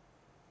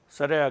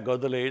సరే ఆ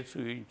గదులు వేసి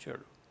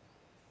చూపించాడు.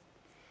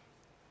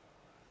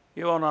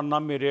 ఏమోనన్నా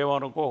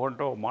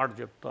మీరేమనుకోకుంటే ఒక మాట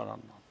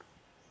చెప్తానన్నాను,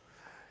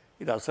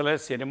 ఇది అసలే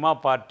సినిమా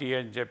పార్టీ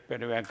అని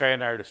చెప్పాను. వెంకయ్య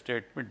నాయుడు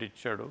స్టేట్మెంట్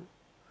ఇచ్చాడు,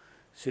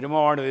 సినిమా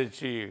వాడిని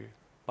తెచ్చి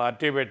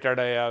పార్టీ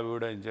పెట్టాడయ్యా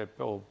వీడని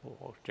చెప్పి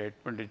ఒక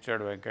స్టేట్మెంట్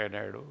ఇచ్చాడు వెంకయ్య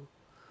నాయుడు.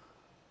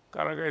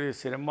 కనుక ఇది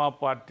సినిమా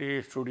పార్టీ,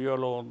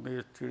 స్టూడియోలో ఉంది,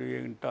 స్టూడియో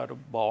వింటారు,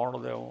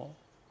 బాగుండదేమో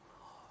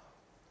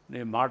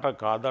నీ మాట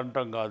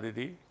కాదంటం కాదు,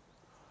 ఇది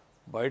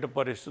బయట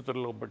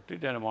పరిస్థితులను బట్టి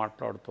నేను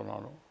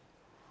మాట్లాడుతున్నాను.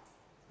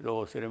 ఇదో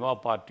సినిమా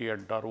పార్టీ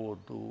అంటారు,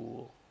 వద్దు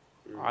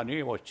అని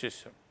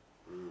వచ్చేసాం.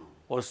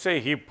 వస్తే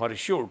హీ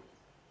పర్ష్యూడ్,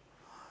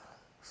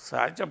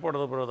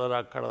 సాధ్యపడదు బ్రదర్,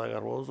 అక్కడ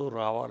రోజు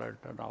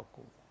రావాలంటే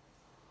నాకు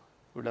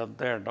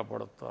వీళ్ళంతా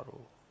ఎంటపడతారు.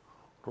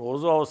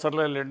 రోజు అవసరం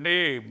లేదండి,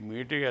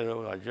 మీటింగ్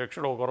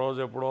అధ్యక్షుడు ఒకరోజు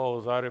ఎప్పుడో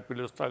ఒకసారి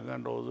పిలుస్తాం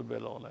కానీ రోజు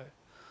పిలవలే.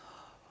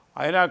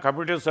 అయినా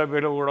కమిటీ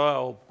సభ్యులు కూడా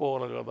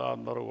ఒప్పుకోవాలి కదా,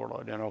 అందరూ కూడా,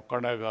 నేను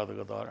ఒక్కడే కాదు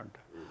కదా అని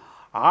అంటే,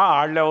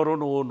 వాళ్ళెవరు,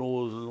 నువ్వు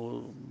నువ్వు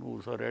నువ్వు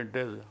సరే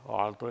అంటే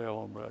వాళ్ళతో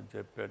ఏముంది అని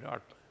చెప్పాను.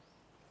 అట్లా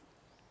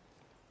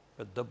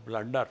పెద్ద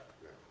blunder.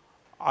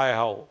 I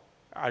have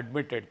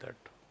admitted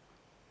that.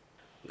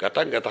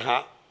 గతం గత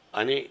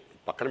అని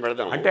పక్కన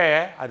పెడదాం. అంటే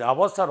అది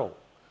అవసరం,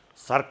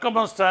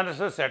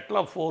 సర్కమ్స్టాన్సెస్ ఎట్లా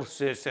ఫోర్స్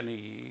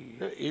చేసినాయి,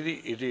 ఇది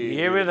ఇది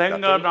ఏ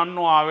విధంగా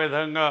నన్ను ఆ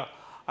విధంగా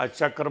ఆ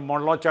చక్రం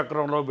మొండల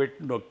చక్రంలో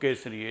పెట్టి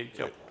నొక్కేసినాయి ఏం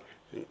చెప్పారు.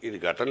 ఇది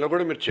గతంలో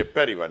కూడా మీరు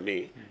చెప్పారు, ఇవన్నీ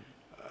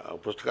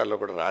పుస్తకాల్లో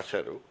కూడా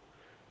రాశారు.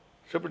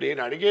 సో ఇప్పుడు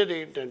నేను అడిగేది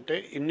ఏంటంటే,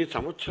 ఇన్ని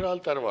సంవత్సరాల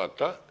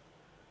తర్వాత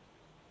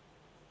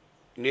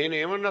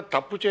నేనేమన్నా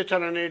తప్పు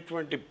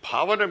చేశాననేటువంటి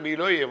భావన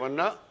మీలో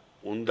ఏమన్నా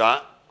ఉందా?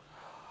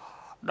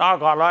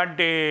 నాకు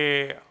అలాంటి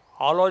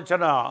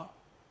ఆలోచన,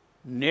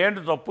 నేను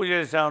తప్పు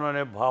చేశాను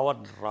అనే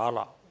భావన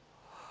రాలా.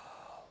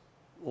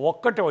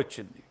 ఒక్కటి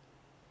వచ్చింది,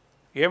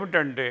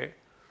 ఏమిటంటే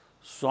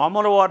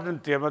సోమల వారిని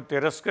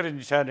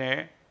తిరస్కరించానే,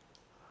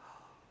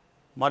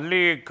 మళ్ళీ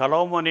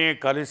కలవమని,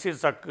 కలిసి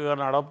చక్కగా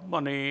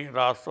నడపమని,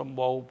 రాష్ట్రం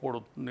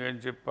బాగుపడుతుంది అని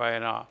చెప్పి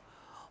ఆయన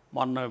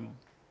మన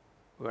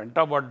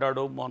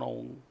వెంటబడ్డాడు, మనం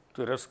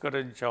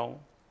తిరస్కరించాం,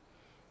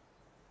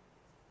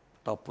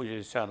 తప్పు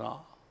చేశానా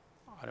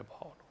అనే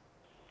భావన,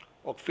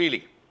 ఒక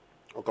ఫీలింగ్,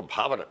 ఒక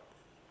భావన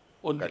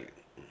ఉంది.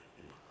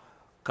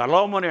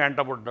 కలవమని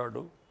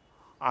వెంటబడ్డాడు,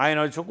 ఆయన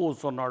వచ్చి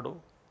కూర్చున్నాడు,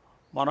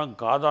 మనం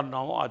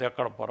కాదన్నాము, అది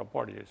అక్కడ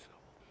పొరపాటు చేసాం.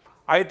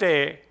 అయితే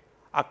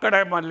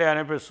అక్కడే మళ్ళీ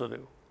అనిపిస్తుంది,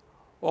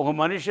 ఒక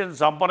మనిషిని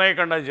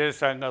చంపనేయకుండా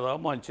చేశాం కదా,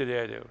 మంచిదే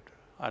అదేమిటి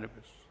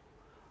అనిపిస్తుంది.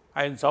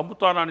 ఆయన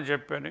చంపుతానని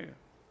చెప్పని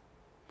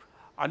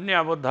అన్ని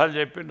అబద్ధాలు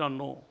చెప్పి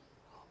నన్ను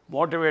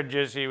మోటివేట్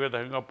చేసి ఈ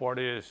విధంగా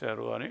పాడు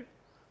చేశారు అని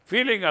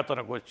ఫీలింగ్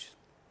అతనికి వచ్చింది.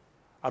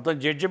 అతని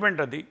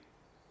జడ్జిమెంట్ అది.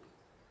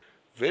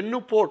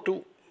 వెన్నుపోటు,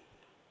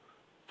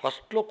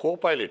 ఫస్ట్లో కో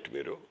పైలట్,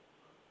 మీరు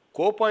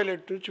కో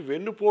పైలట్ నుంచి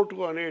వెన్నుపోటు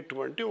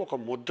అనేటువంటి ఒక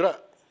ముద్ర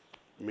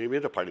మీ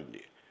మీద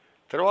పడింది.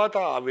 తర్వాత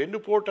ఆ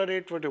వెన్నుపోటు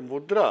అనేటువంటి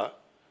ముద్ర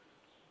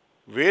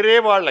వేరే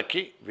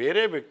వాళ్ళకి,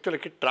 వేరే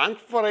వ్యక్తులకి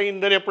ట్రాన్స్ఫర్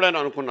అయిందని ఎప్పుడైనా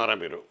అనుకున్నారా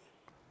మీరు?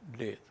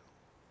 లేదు.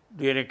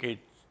 దీనికి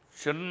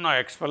చిన్న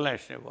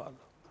ఎక్స్ప్లెనేషన్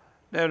ఇవ్వాలి.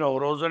 నేను ఒక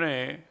రోజునే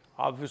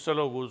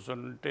ఆఫీసులో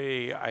కూర్చుంటే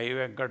ఐ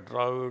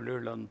వెంకట్రావు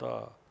వీళ్ళంతా,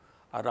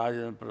 ఆ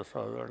రాజేంద్ర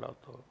ప్రసాద్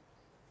వీళ్ళతో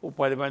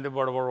 10 మంది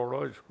బడబడ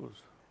వచ్చి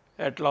కూర్చో,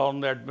 ఎట్లా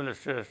ఉంది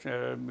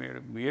అడ్మినిస్ట్రేషన్,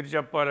 మీరు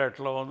చెప్పాలి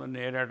ఎట్లా ఉంది,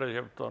 నేనేటో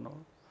చెప్తాను.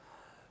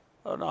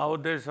 నా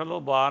ఉద్దేశంలో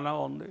బాగానే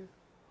ఉంది,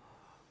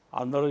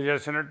 అందరూ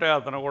చేసినట్టే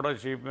అతను కూడా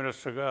చీఫ్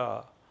మినిస్టర్గా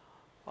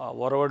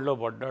ఒరవడిలో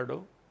పడ్డాడు,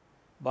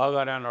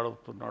 బాగానే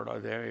నడుపుతున్నాడు,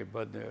 అదేమి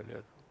ఇబ్బంది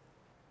లేదు,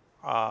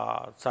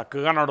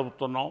 చక్కగా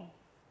నడుపుతున్నాం.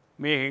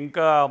 మీకు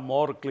ఇంకా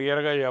మోర్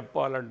క్లియర్గా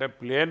చెప్పాలంటే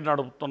ప్లేన్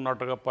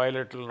నడుపుతున్నట్టుగా,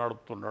 పైలట్లు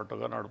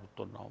నడుపుతున్నట్టుగా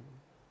నడుపుతున్నాం,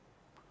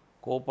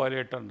 కో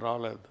పైలట్ అని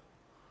రాలేదు.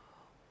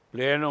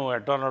 ప్లేను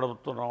ఎట్లా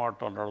నడుపుతున్నాం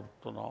అట్లా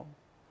నడుపుతున్నాం.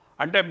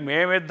 అంటే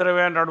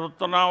మేమిద్దరమే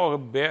నడుపుతున్నాం,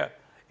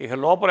 ఇక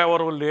లోపల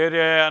ఎవరు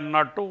లేరే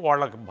అన్నట్టు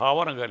వాళ్ళకి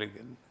భావన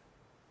కలిగింది.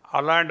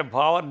 అలాంటి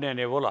భావన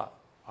నేను ఇవ్వలా,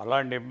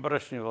 అలాంటి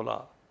ఇంప్రెషన్ ఇవ్వలా.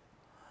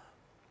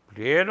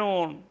 ప్లేను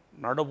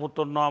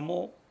నడుపుతున్నాము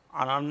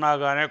అని అన్నా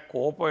కానీ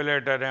కో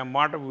పైలట్ అనే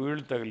మాట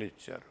వీళ్ళు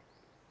తగిలిచ్చారు.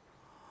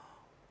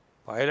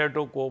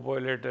 పైలటు కో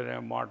పైలట్ అనే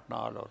మాట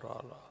నాలో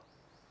రాలా.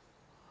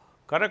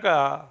 కనుక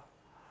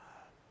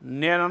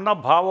నేనన్న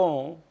భావం,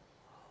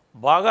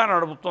 బాగా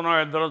నడుపుతున్నాం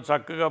ఇద్దరం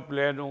చక్కగా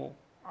ప్లేను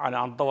అని,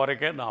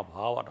 అంతవరకే నా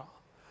భావన.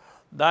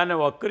 దాన్ని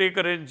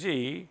వక్రీకరించి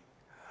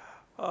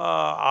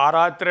ఆ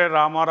రాత్రే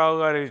రామారావు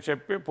గారికి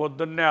చెప్పి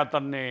పొద్దున్నే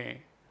అతన్ని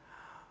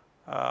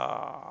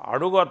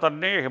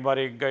అతన్ని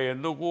మరి ఇంకా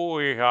ఎందుకు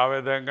ఇక ఆ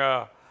విధంగా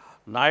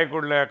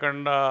నాయకుడు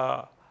లేకుండా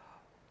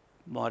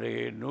మరి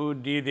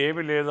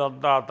నీదేమీ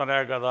లేదంతా అతనే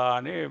కదా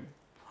అని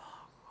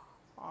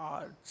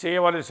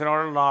చేయవలసిన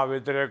వాళ్ళు నా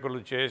వ్యతిరేకులు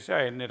చేసి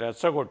ఆయన్ని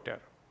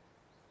రెచ్చగొట్టారు.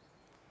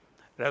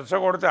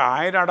 రెచ్చగొడితే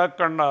ఆయన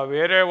అడగకుండా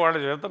వేరే వాళ్ళ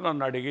చేత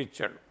నన్ను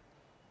అడిగిచ్చాడు.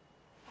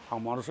 ఆ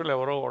మనుషులు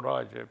ఎవరో కూడా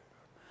చెప్పారు.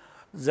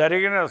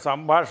 జరిగిన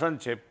సంభాషణ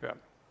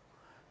చెప్పాను,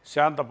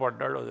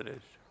 శాంతపడ్డాడు,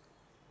 వదిలేసి,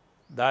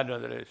 దాన్ని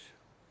వదిలేసి,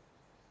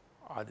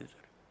 అది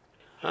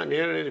జరిగింది.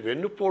 నేను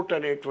వెన్నుపోటు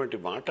అనేటువంటి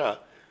మాట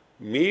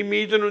మీ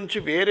మీద నుంచి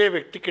వేరే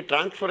వ్యక్తికి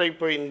ట్రాన్స్ఫర్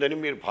అయిపోయిందని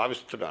మీరు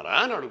భావిస్తున్నారా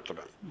అని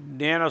అడుగుతున్నాను.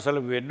 నేను అసలు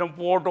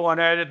వెన్నుపోటు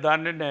అనేది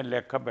దాన్ని నేను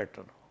లెక్క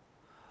పెట్టను,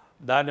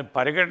 దాన్ని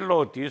పరిగణలో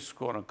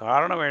తీసుకోను.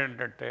 కారణం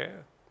ఏంటంటే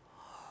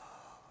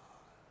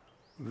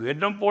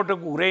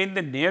వెన్నుపోటుకు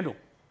గురైంది నేను,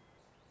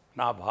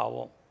 నా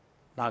భావం,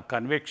 నా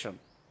కన్విక్షన్.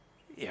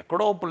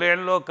 ఎక్కడో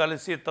ప్లేన్లో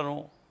కలిసి ఇతను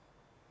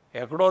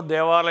ఎక్కడో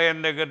దేవాలయం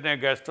దగ్గరనే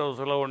గెస్ట్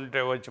హౌస్లో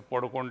ఉంటే వచ్చి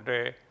పడుకుంటే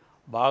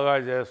బాగా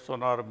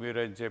చేస్తున్నారు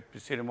మీరని చెప్పి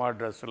సినిమా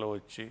డ్రెస్సులో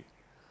వచ్చి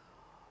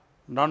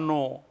నన్ను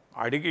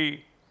అడిగి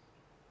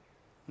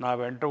నా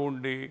వెంట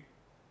ఉండి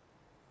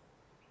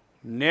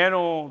నేను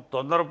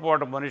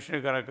తొందరపాటు మనిషిని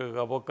కనుక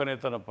గబొక్కని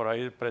తన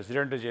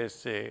ప్రెసిడెంట్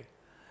చేస్తే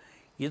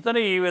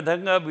ఇతను ఈ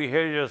విధంగా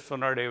బిహేవ్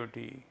చేస్తున్నాడు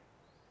ఏమిటి?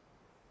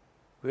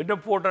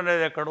 వెన్నుపోటు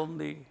అనేది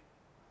ఎక్కడుంది?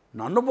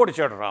 నన్ను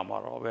పొడిచాడు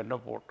రామారావు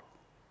వెన్నుపోటు.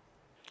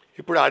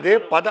 ఇప్పుడు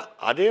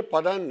అదే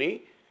పదాన్ని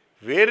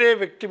వేరే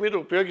వ్యక్తి మీద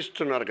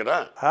ఉపయోగిస్తున్నారు కదా.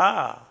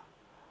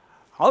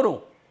 అవును.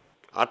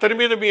 అతని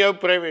మీద మీ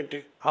అభిప్రాయం ఏంటి?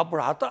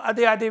 అప్పుడు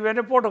అది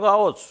వెన్నుపోటు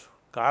కావచ్చు.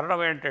 కారణం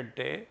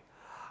ఏంటంటే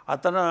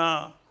అతను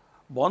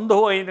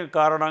బంధువు అయిన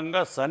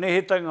కారణంగా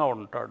సన్నిహితంగా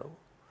ఉంటాడు.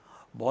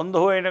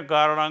 బంధువు అయిన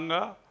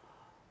కారణంగా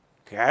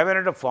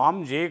క్యాబినెట్ ఫామ్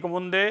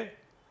చేయకముందే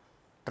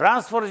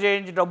ట్రాన్స్ఫర్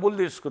చేయించి డబ్బులు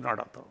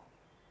తీసుకున్నాడు అతను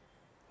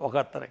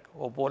అతనికి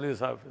ఓ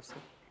పోలీస్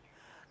ఆఫీసర్.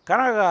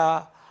 కనుక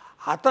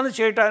అతను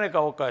చేయటానికి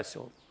అవకాశం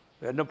ఉంది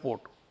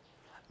వెన్నుపోటు.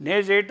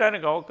 నేను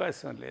చేయటానికి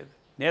అవకాశం లేదు.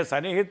 నేను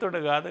సన్నిహితుడు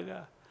కాదుగా,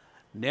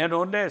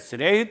 నేనున్నే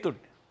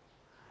స్నేహితుడిని.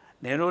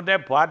 నేనున్నే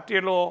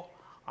పార్టీలో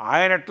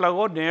ఆయన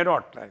ఎట్లాగో నేను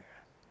అట్లాగే.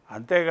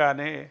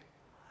 అంతేగాని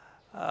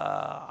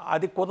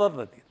అది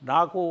కుదరదు.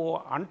 నాకు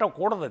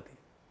అంటకూడదు.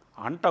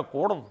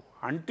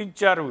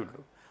 అంటించారు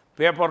వీళ్ళు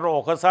పేపర్లో.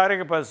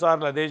 ఒకసారికి 10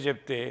 సార్లు అదే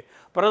చెప్తే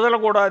ప్రజలు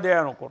కూడా అదే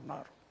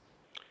అనుకున్నారు.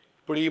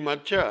 ఇప్పుడు ఈ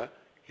మధ్య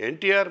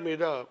ఎన్టీఆర్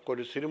మీద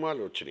కొన్ని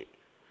సినిమాలు వచ్చినాయి.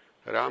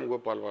 రామ్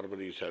గోపాల్ వర్మ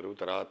తీశారు,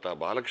 తర్వాత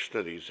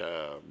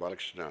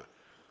బాలకృష్ణ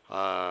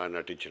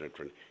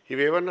నటించినటువంటి.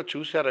 ఇవేమన్నా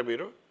చూసారా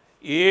మీరు?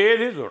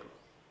 ఏది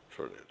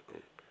చూడలేదు.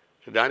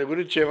 దాని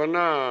గురించి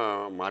ఏమన్నా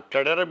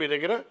మాట్లాడారా మీ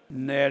దగ్గర?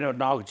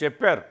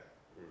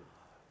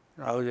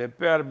 నాకు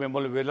చెప్పారు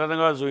మిమ్మల్ని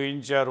విలన్గా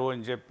చూపించారు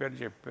అని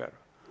చెప్పారు.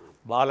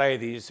 బాలయ్య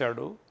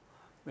తీశాడు,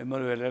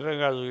 మిమ్మల్ని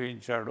విలన్గా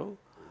చూపించాడు.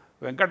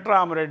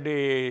 వెంకట్రామరెడ్డి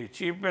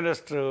చీఫ్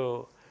మినిస్టర్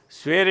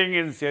స్వేరింగ్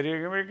ఇన్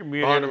సెరమనీకి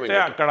మీరు వెళ్తే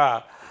అక్కడ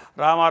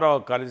రామారావు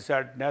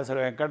కలిశాడు. నేను అసలు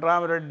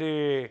వెంకట్రామరెడ్డి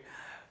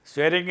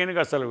స్వేరింగ్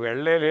ఇన్కి అసలు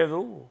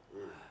వెళ్ళలేదు.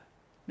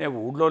 నేను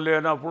ఊళ్ళో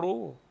లేనప్పుడు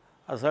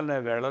అసలు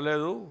నేను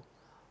వెళ్ళలేదు.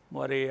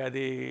 మరి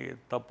అది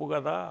తప్పు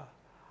కదా.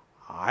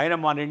 ఆయన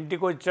మన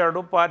ఇంటికి వచ్చాడు,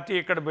 పార్టీ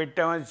ఇక్కడ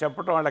పెట్టామని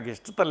చెప్పడం వాళ్ళకి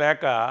ఇష్టత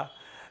లేక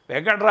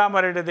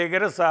వెంకట్రామరెడ్డి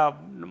దగ్గర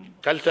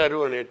కలిశారు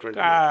అనేటువంటి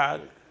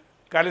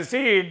కలిసి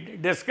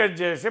డిస్కస్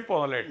చేసి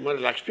పోలేడు. మరి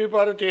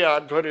లక్ష్మీపార్వతి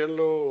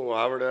ఆధ్వర్యంలో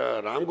ఆవిడ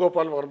రామ్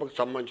గోపాల్ వర్మకు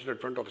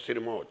సంబంధించినటువంటి ఒక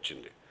సినిమా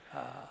వచ్చింది.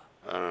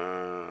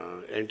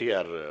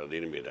 ఎన్టీఆర్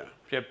దీని మీద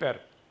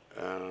చెప్పారు.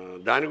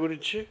 దాని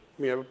గురించి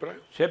మీ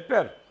అభిప్రాయం?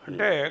 చెప్పారు.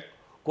 అంటే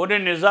కొన్ని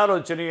నిజాలు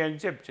వచ్చినాయి అని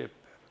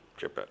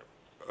చెప్పారు.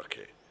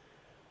 ఓకే,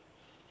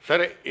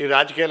 సరే. ఈ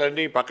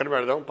రాజకీయాలన్నీ పక్కన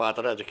పెడదాం, పాత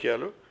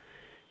రాజకీయాలు.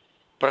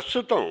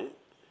 ప్రస్తుతం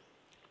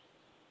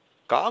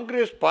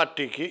కాంగ్రెస్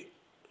పార్టీకి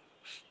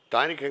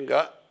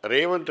స్థానికంగా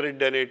రేవంత్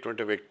రెడ్డి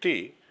అనేటువంటి వ్యక్తి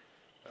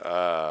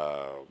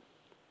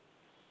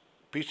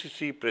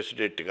పిసిసి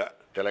ప్రెసిడెంట్గా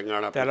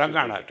తెలంగాణ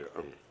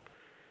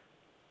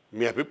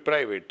మీ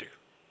అభిప్రాయం ఏంటి?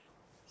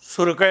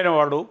 చురుకైన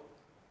వాడు,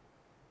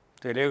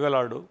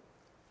 తెలియగలడు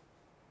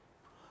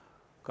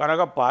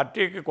కనుక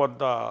పార్టీకి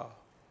కొంత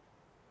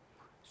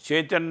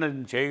చైతన్యం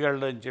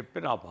చేయగలడని చెప్పి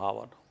నా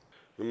భావన.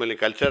 మిమ్మల్ని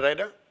కలిసారా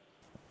ఆయన?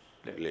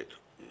 లేదు.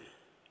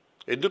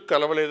 ఎందుకు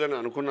కలవలేదని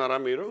అనుకున్నారా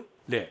మీరు?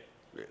 లేదు,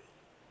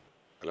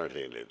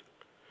 అలాంటిది ఏం లేదు.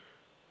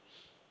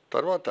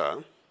 తర్వాత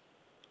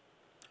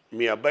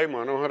మీ అబ్బాయి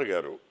మనోహర్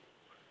గారు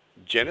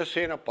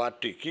జనసేన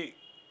పార్టీకి,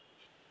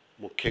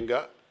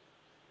 ముఖ్యంగా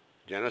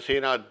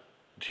జనసేన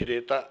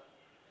అధినేత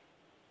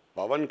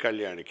పవన్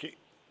కళ్యాణ్కి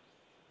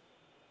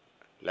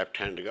లెఫ్ట్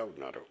హ్యాండ్గా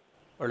ఉన్నారు.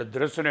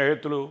 వాళ్ళిద్దరు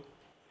స్నేహితులు,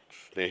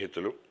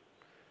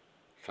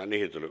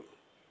 సన్నిహితులు.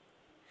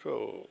 సో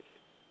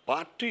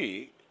పార్టీ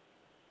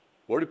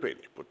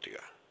ఓడిపోయింది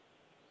పూర్తిగా,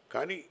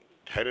 కానీ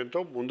ధైర్యంతో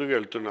ముందుకు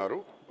వెళ్తున్నారు.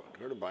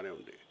 బాగానే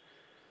ఉంది.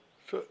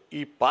 సో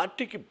ఈ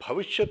పార్టీకి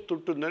భవిష్యత్తు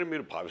ఉంటుందని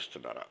మీరు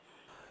భావిస్తున్నారా?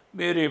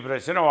 మీరు ఈ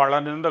ప్రశ్న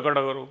వాళ్ళని ఎందుకు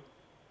అడగరు?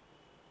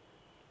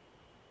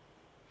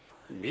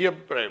 మీ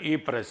అభిప్రాయం? ఈ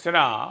ప్రశ్న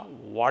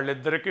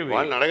వాళ్ళిద్దరికీ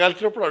వాళ్ళని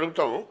అడగాల్సినప్పుడు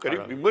అడుగుతాము, కానీ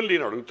మిమ్మల్ని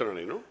నేను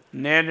అడుగుతున్నాను.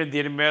 నేను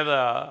దీని మీద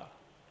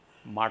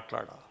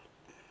మాట్లాడా.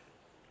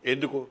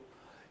 ఎందుకు?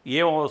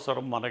 ఏం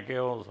అవసరం,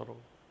 మనకేం అవసరం?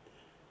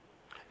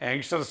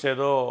 యంగ్స్టర్స్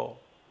ఏదో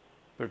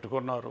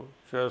పెట్టుకున్నారు,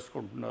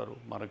 చేసుకుంటున్నారు.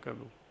 మనకు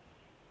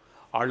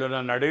వాళ్ళు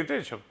నన్ను అడిగితే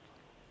చెప్తాను.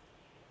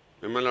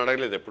 మిమ్మల్ని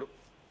అడగలేదు ఎప్పుడు?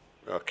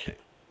 Okay,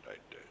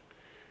 right.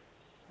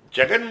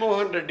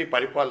 జగన్మోహన్ రెడ్డి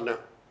పరిపాలన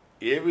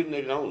ఏ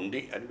విధంగా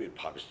ఉంది అని మీరు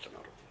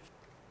భావిస్తున్నారు?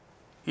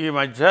 ఈ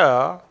మధ్య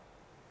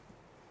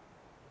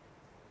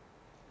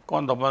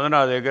కొంతమంది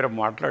నా దగ్గర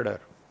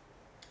మాట్లాడారు.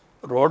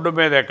 రోడ్డు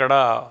మీద ఎక్కడ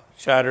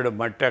చారుడు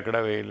మట్టి ఎక్కడ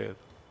వేయలేదు,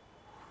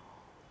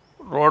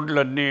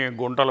 రోడ్లన్నీ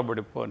గుంటలు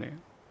పడిపోయి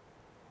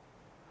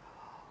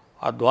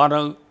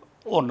అధ్వానం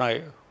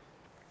ఉన్నాయి.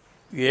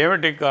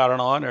 ఏమిటి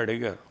కారణం అని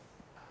అడిగారు.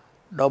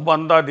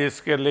 డబ్బంతా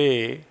తీసుకెళ్ళి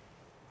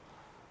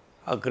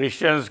ఆ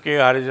క్రిస్టియన్స్కి,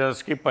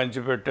 హరిజన్స్కి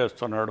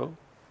పంచిపెట్టేస్తున్నాడు.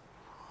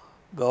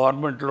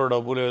 గవర్నమెంట్లో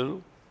డబ్బు లేదు,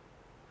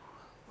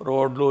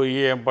 రోడ్లు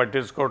ఏం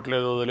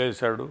పట్టించుకోవట్లేదు,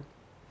 వదిలేశాడు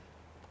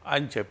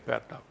అని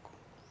చెప్పారు నాకు.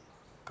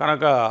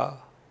 కనుక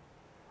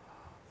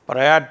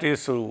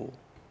ప్రయారిటీస్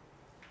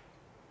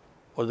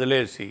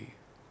వదిలేసి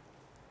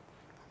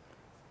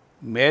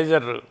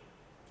మేజర్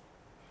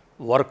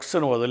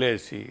వర్క్స్ను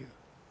వదిలేసి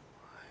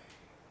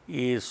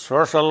ఈ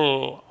సోషల్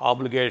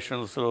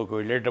ఆబ్లిగేషన్స్లోకి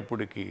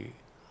వెళ్ళేటప్పటికి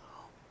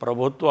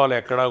ప్రభుత్వాలు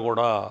ఎక్కడా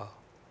కూడా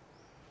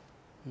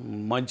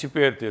మంచి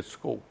పేరు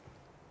తెచ్చుకోవు.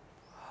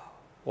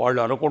 వాళ్ళు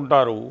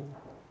అనుకుంటారు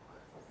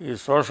ఈ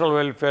సోషల్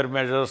వెల్ఫేర్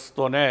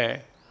మెజర్స్తోనే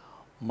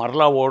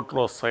మరలా ఓట్లు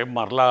వస్తాయి,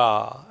 మరలా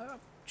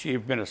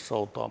చీఫ్ మినిస్టర్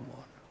అవుతాము.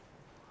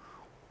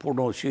 ఇప్పుడు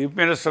నువ్వు చీఫ్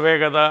మినిస్టరే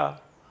కదా,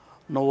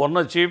 నువ్వు ఉన్న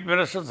చీఫ్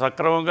మినిస్టర్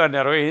సక్రమంగా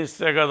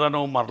నిర్వహిస్తే కదా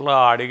నువ్వు మరలా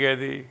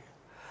అడిగేది.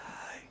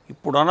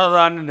 ఇప్పుడున్న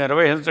దాన్ని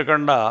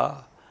నిర్వహించకుండా,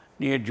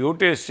 నీ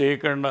డ్యూటీస్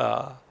చేయకుండా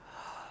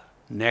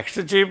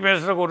నెక్స్ట్ చీఫ్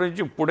మినిస్టర్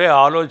గురించి ఇప్పుడే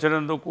ఆలోచన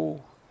ఎందుకు?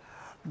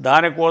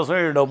 దానికోసం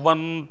ఈ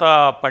డబ్బంతా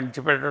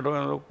పంచిపెట్టడం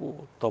ఎందుకు?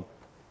 తప్పు,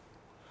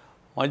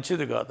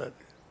 మంచిది కాదు.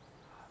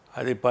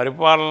 అది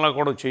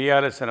పరిపాలకుడు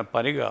చేయాల్సిన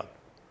పని కాదు.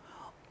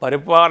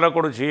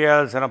 పరిపాలకుడు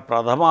చేయాల్సిన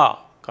ప్రథమ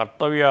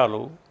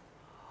కర్తవ్యాలు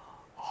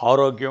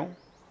ఆరోగ్యం,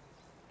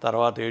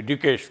 తర్వాత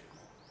ఎడ్యుకేషన్.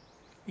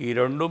 ఈ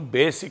రెండు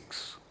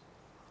బేసిక్స్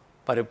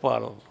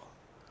పరిపాలనలో.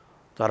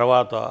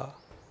 తర్వాత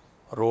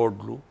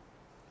రోడ్లు,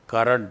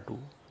 కరెంటు,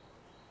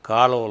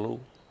 కాలువలు,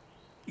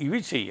 ఇవి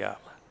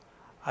చెయ్యాలి.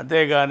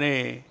 అంతేగాని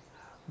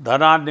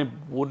ధనాన్ని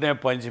ఊరినే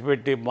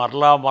పంచిపెట్టి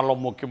మరలా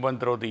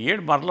ముఖ్యమంత్రి అవుతావు.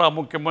 ఏంటి మరలా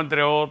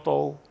ముఖ్యమంత్రి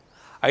అవుతావు?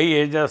 అవి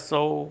ఏం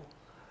చేస్తావు?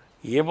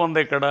 ఏముంది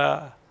ఇక్కడ?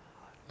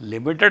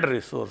 Limited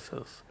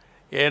resources.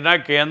 ఏదైనా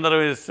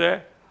కేంద్రం ఇస్తే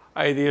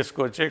అవి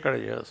తీసుకొచ్చి ఇక్కడ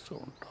చేస్తూ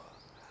ఉంటాం.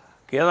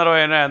 కేంద్రం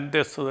అయినా ఎంత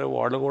ఇస్తుంది?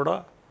 వాళ్ళు కూడా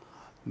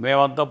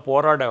మేమంతా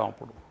పోరాడాము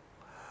అప్పుడు.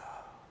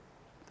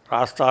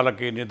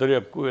 రాష్ట్రాలకి నిధులు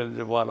ఎక్కువ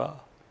ఇవ్వాలా,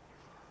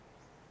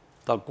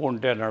 తక్కువ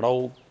ఉంటే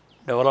నడవు,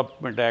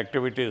 డెవలప్మెంట్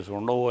యాక్టివిటీస్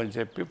ఉండవు అని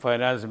చెప్పి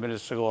ఫైనాన్స్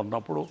మినిస్టర్గా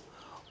ఉన్నప్పుడు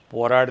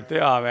పోరాడితే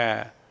ఆమె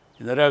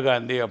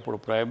ఇందిరాగాంధీ అప్పుడు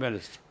ప్రైమ్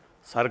మినిస్టర్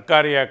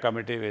సర్కారియా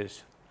కమిటీ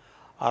వేసి,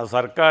 ఆ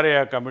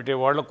సర్కారియా కమిటీ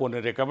వాళ్ళు కొన్ని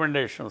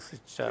రికమెండేషన్స్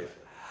ఇచ్చారు.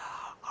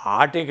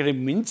 వాటికి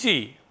మించి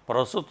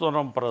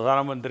ప్రస్తుతం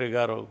ప్రధానమంత్రి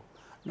గారు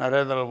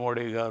నరేంద్ర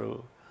మోడీ గారు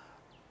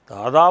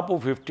దాదాపు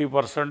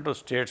 50%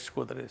 స్టేట్స్కి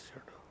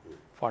వదిలేశాడు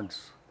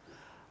ఫండ్స్.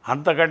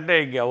 అంతకంటే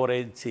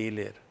ఇంకెవరేం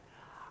చేయలేరు.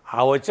 ఆ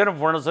వచ్చిన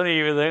ఫండ్స్ని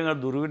ఈ విధంగా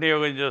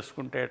దుర్వినియోగం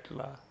చేసుకుంటే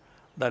ఎట్లా?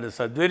 దాన్ని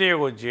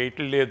సద్వినియోగం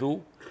చేయటం లేదు,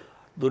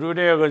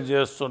 దుర్వినియోగం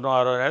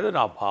చేస్తున్నారు అనేది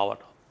నా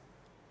భావన.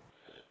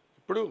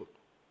 ఇప్పుడు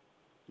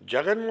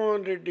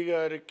జగన్మోహన్ రెడ్డి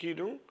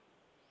గారికిను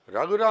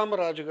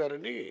రఘురామరాజు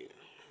గారిని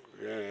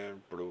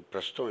ఇప్పుడు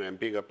ప్రస్తుతం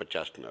ఎంపీగా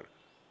చేస్తున్నారు.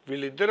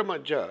 వీళ్ళిద్దరి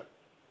మధ్య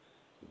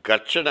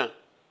ఘర్షణ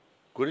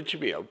గురించి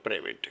మీ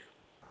అభిప్రాయం ఏంటి?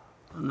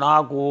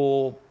 నాకు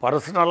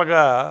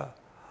పర్సనల్గా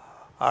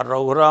ఆ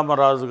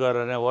రఘురామరాజు గారు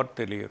అనేవారు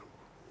తెలియరు.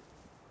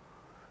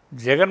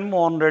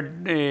 జగన్మోహన్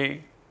రెడ్డిని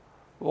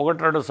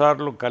 1-2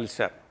 సార్లు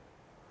కలిశాను.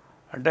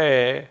 అంటే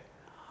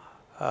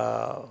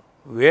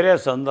వేరే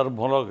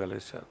సందర్భంలో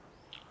కలిశాను.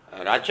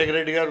 రాజశేఖర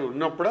రెడ్డి గారు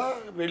ఉన్నప్పుడా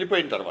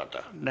వెళ్ళిపోయిన తర్వాత?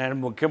 నేను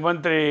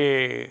ముఖ్యమంత్రిగా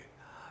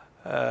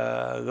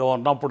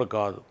ఉన్నప్పుడు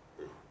కాదు,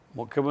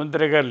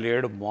 ముఖ్యమంత్రిగా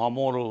లేడు,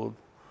 మామూలు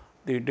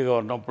దీంట్గా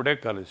ఉన్నప్పుడే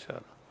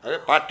కలిశాను. అదే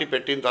పార్టీ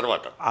పెట్టిన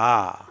తర్వాత.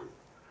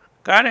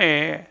 కానీ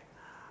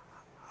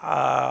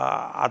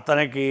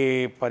అతనికి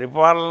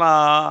పరిపాలన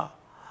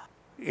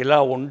ఇలా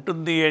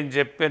ఉంటుంది అని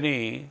చెప్పని,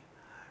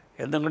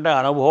 ఎందుకంటే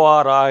అనుభవ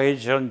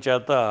రాహిత్యం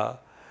చేత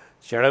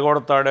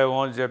చెడగొడతాడేమో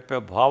అని చెప్పే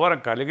భావన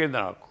కలిగింది.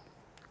 నాకు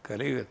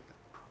కలిగింది.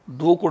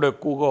 దూకుడు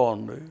ఎక్కువగా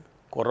ఉంది,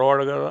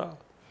 కుర్రవాడు కదా,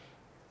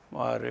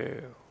 మరి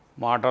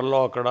మాటల్లో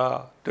అక్కడ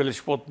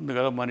తెలిసిపోతుంది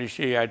కదా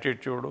మనిషి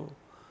యాటిట్యూడు,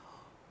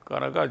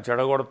 కనుక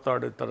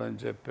చెడగొడతాడు ఇతనని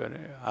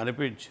చెప్పని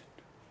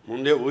అనిపించింది.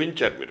 ముందే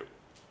ఊహించారు మీరు?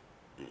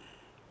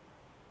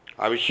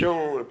 ఆ విషయం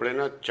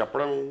ఎప్పుడైనా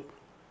చెప్పడం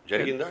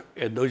జరిగిందా?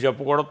 ఎందుకు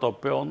చెప్పకూడదు,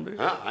 తప్పే ఉంది.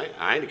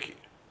 ఆయనకి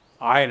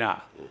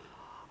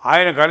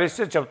ఆయన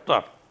కలిస్తే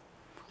చెప్తారు.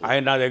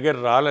 ఆయన నా దగ్గర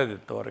రాలేదు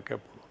ఇంతవరకు,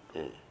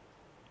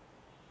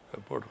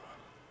 ఎప్పుడు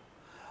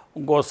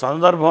ఇంకో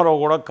సందర్భంలో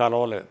కూడా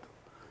కలవలేదు.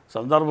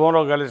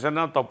 సందర్భంలో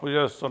కలిసినా తప్పు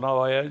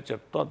చేస్తున్నావా అని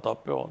చెప్తా,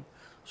 తప్పే ఉంది.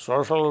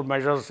 సోషల్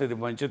మెజర్స్ ఇది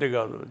మంచిది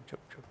కాదు అని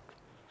చెప్తా.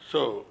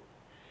 సో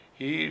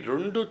ఈ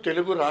 2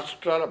 తెలుగు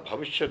రాష్ట్రాల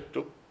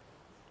భవిష్యత్తు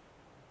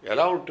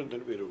ఎలా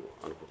ఉంటుందని మీరు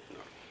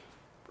అనుకుంటున్నారు?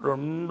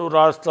 2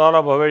 రాష్ట్రాల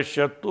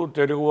భవిష్యత్తు,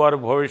 తెలుగువారి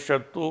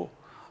భవిష్యత్తు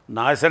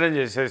నాశనం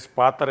చేసేసి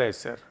పాత్ర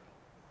వేశారు.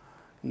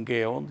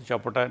 ఇంకేముంది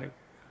చెప్పడానికి?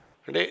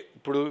 అంటే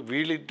ఇప్పుడు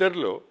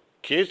వీళ్ళిద్దరిలో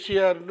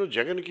కేసీఆర్ను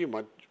జగన్కి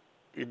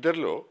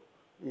ఇద్దరిలో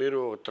మీరు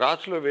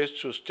త్రాసులో వేసి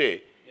చూస్తే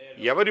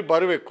ఎవరి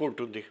బరువు ఎక్కువ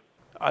ఉంటుంది?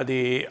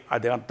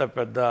 అది అంత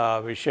పెద్ద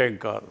విషయం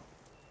కాదు.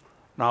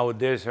 నా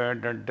ఉద్దేశం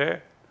ఏంటంటే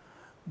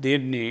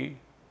దీన్ని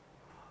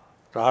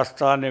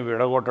రాష్ట్రాన్ని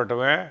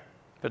విడగొట్టడమే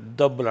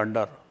పెద్ద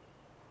బ్లండర్,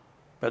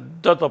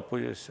 పెద్ద తప్పు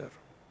చేశారు.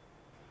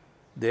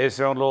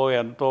 దేశంలో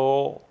ఎంతో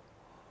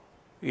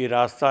ఈ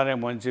రాష్ట్రానికి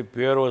మంచి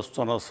పేరు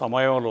వస్తున్న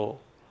సమయంలో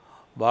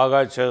బాగా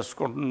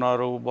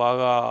చేసుకుంటున్నారు,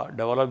 బాగా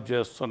డెవలప్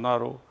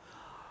చేస్తున్నారు.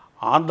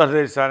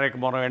 ఆంధ్రదేశానికి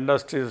మనం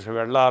ఇండస్ట్రీస్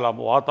వెళ్ళాలి,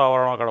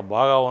 వాతావరణం అక్కడ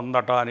బాగా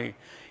ఉందట అని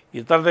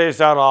ఇతర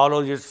దేశాలు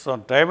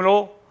ఆలోచిస్తున్న టైంలో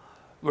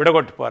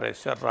విడగొట్టి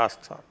పారేశారు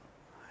రాష్ట్రాలు.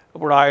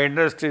 ఇప్పుడు ఆ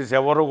ఇండస్ట్రీస్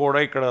ఎవరు కూడా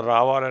ఇక్కడ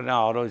రావాలనే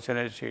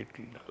ఆలోచనే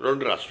చేయట్లేదు.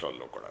 రెండు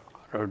రాష్ట్రాల్లో కూడా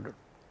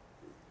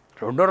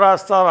రెండు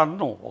రాష్ట్రాలు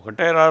అన్నం,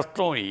 ఒకటే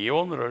రాష్ట్రం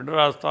ఏముంది, రెండు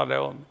రాష్ట్రాలు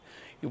ఏముంది.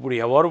 ఇప్పుడు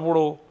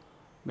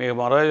మీకు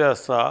మనవి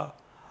చేస్తా,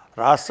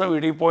 రాష్ట్రం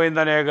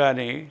విడిపోయిందనే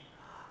కానీ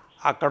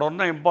అక్కడ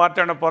ఉన్న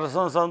ఇంపార్టెంట్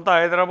పర్సన్స్ అంతా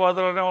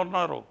హైదరాబాద్లోనే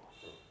ఉన్నారు.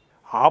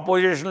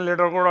 ఆపోజిషన్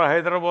లీడర్ కూడా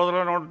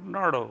హైదరాబాద్లోనే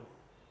ఉంటున్నాడు.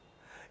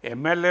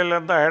 ఎమ్మెల్యేలు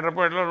అంతా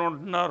హైదరాబాద్లోనే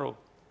ఉంటున్నారు.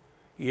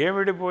 ఏం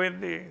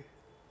విడిపోయింది?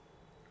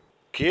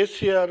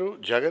 కేసీఆర్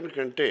జగన్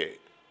కంటే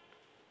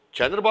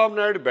చంద్రబాబు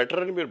నాయుడు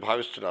బెటర్ అని మీరు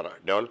భావిస్తున్నారా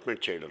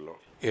డెవలప్మెంట్ చేయడంలో?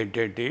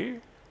 ఏంటంటే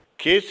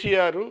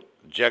కేసీఆర్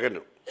జగన్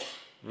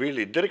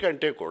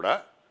వీళ్ళిద్దరికంటే కూడా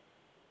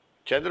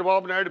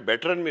చంద్రబాబు నాయుడు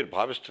బెటర్ అని మీరు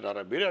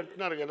భావిస్తున్నారా? మీరు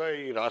అంటున్నారు కదా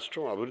ఈ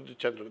రాష్ట్రం అభివృద్ధి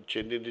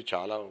చెందింది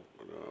చాలా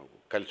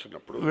కలిసి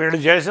ఉన్నప్పుడు. వీళ్ళు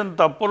చేసిన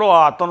తప్పులు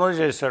అతను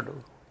చేశాడు.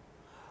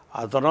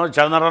 అతను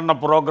చంద్రన్న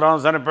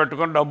ప్రోగ్రామ్స్ అని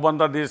పెట్టుకొని డబ్బు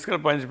అంతా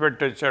తీసుకెళ్ళి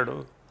పంచిపెట్టి వచ్చాడు.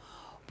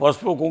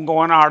 పసుపు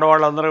కుంకుమని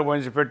ఆడవాళ్ళందరికీ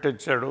పంచిపెట్టి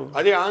వచ్చాడు.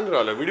 అది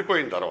ఆంధ్రాలో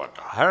విడిపోయిన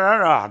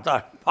తర్వాత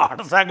పాట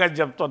సంగతి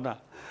చెప్తున్నా.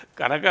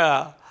 కనుక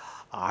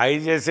ఆయన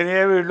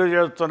చేసినవే వీళ్ళు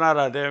చేస్తున్నారు,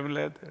 అదేం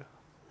లేదు.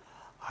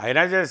 ఆయన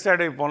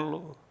చేశాడు ఈ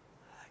పనులు.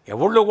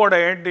 ఎవళ్ళు కూడా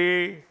ఏంటి,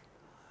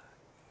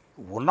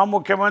 ఉన్న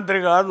ముఖ్యమంత్రి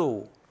కాదు,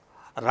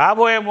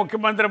 రాబోయే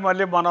ముఖ్యమంత్రి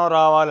మళ్ళీ మనం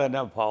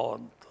రావాలనే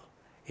భావంతో.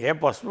 ఏ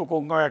పసుపు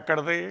కుంకుమ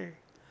ఎక్కడిది,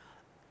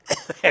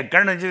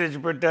 ఎక్కడి నుంచి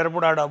తెచ్చిపెట్టారు?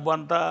 ఇప్పుడు ఆ డబ్బు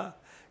అంతా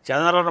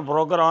చంద్రన్న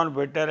ప్రోగ్రాం అని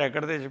పెట్టారు,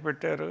 ఎక్కడ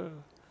తెచ్చిపెట్టారు?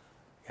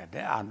 అంటే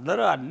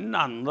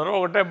అందరూ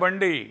ఒకటే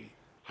బండి.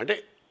 అంటే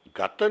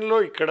గతంలో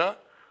ఇక్కడ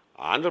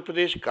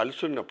ఆంధ్రప్రదేశ్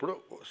కలిసి ఉన్నప్పుడు,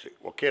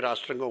 ఒకే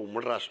రాష్ట్రంగా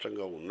ఉమ్మడి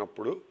రాష్ట్రంగా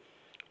ఉన్నప్పుడు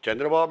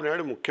చంద్రబాబు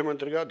నాయుడు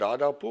ముఖ్యమంత్రిగా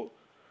దాదాపు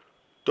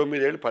 9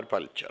 ఏళ్ళు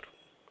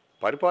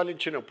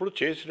పరిపాలించినప్పుడు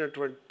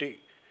చేసినటువంటి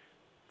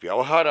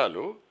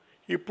వ్యవహారాలు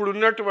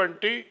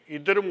ఇప్పుడున్నటువంటి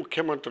ఇద్దరు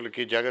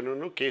ముఖ్యమంత్రులకి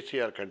జగన్ను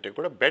కేసీఆర్ కంటే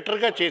కూడా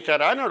బెటర్గా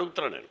చేశారా అని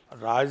అడుగుతున్నాను నేను.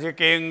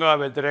 రాజకీయంగా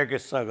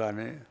వ్యతిరేకిస్తా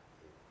కానీ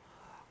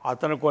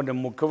అతను కొన్ని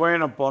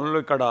ముఖ్యమైన పనులు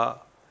ఇక్కడ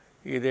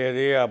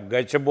ఇదేది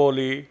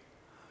గచ్చిబౌలి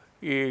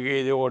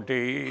ఇది ఒకటి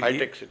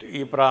హైటెక్ సిటీ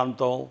ఈ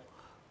ప్రాంతం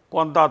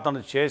కొంత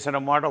అతను చేసిన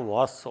మాట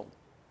వాస్తవం.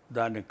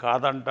 దాన్ని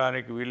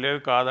కాదంటానికి వీల్లేదు.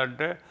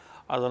 కాదంటే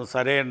అతను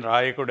సరైన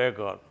నాయకుడే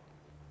కాదు,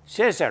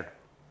 చేశాడు,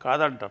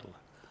 కాదంటారు.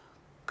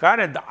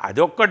 కానీ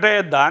అదొక్కటే,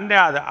 దాన్నే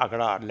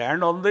అక్కడ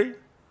ల్యాండ్ ఉంది,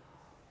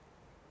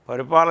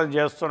 పరిపాలన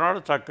చేస్తున్నాడు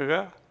చక్కగా,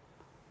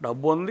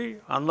 డబ్బు ఉంది,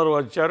 అందరూ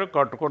వచ్చారు,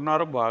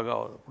 కట్టుకున్నారు, బాగా.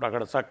 ఇప్పుడు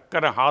అక్కడ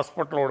చక్కని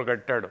హాస్పిటల్ కూడా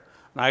కట్టాడు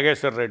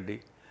నాగేశ్వర రెడ్డి,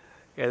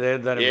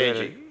 ఏదైతే దాని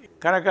పేరు.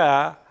 కనుక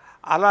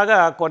అలాగా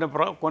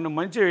కొన్ని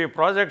మంచి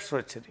ప్రాజెక్ట్స్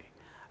వచ్చినాయి.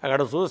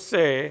 అక్కడ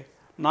చూస్తే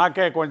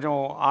నాకే కొంచెం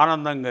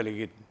ఆనందం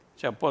కలిగింది,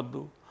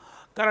 చెప్పొద్దు.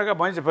 కనుక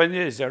మంచి పని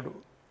చేశాడు.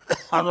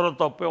 అందులో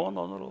తప్పే ఉంది,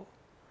 అందులో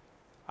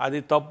అది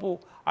తప్పు,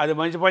 అది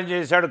మంచి పని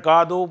చేశాడు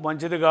కాదు,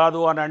 మంచిది కాదు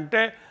అని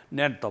అంటే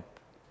నేను తప్పు.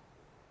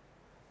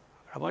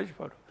 అక్కడ మంచి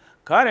పడు.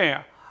 కానీ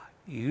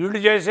వీళ్ళు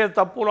చేసే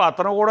తప్పులు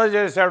అతను కూడా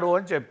చేశాడు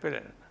అని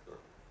చెప్పాను.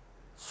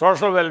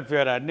 సోషల్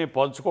వెల్ఫేర్ అన్నీ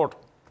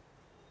పంచుకోవటం.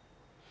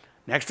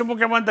 నెక్స్ట్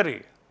ముఖ్యమంత్రి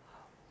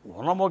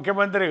ఉన్న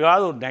ముఖ్యమంత్రి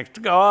కాదు, నెక్స్ట్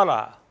కావాలా?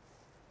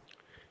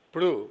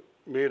 ఇప్పుడు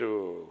మీరు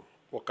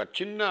ఒక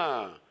చిన్న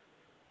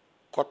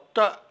కొత్త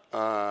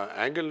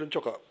యాంగిల్ నుంచి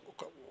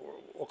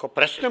ఒక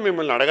ప్రశ్న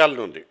మిమ్మల్ని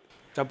అడగాలని ఉంది.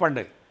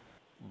 చెప్పండి.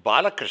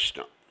 బాలకృష్ణ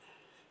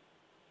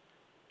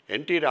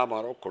ఎన్టీ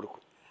రామారావు కొడుకు,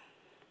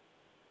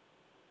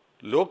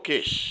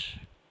 లోకేష్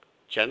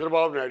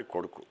చంద్రబాబు నాయుడు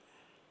కొడుకు,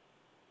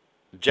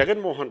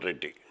 జగన్మోహన్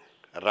రెడ్డి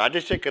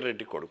రాజశేఖర్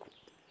రెడ్డి కొడుకు,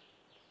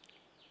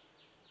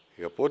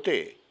 ఇకపోతే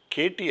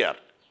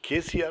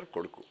కేసీఆర్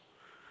కొడుకు.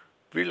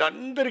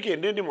 వీళ్ళందరికీ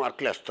ఎన్నెన్ని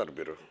మార్కులు వేస్తారు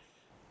మీరు?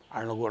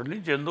 వాళ్ళ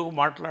గురించి ఎందుకు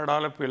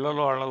మాట్లాడాలి?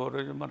 పిల్లలు వాళ్ళ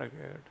గురించి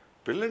మనకి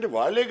పిల్లంటే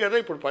వాళ్ళే కదా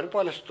ఇప్పుడు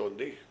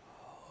పరిపాలిస్తుంది.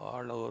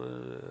 వాళ్ళ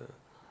గురించి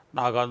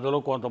నాకు అందులో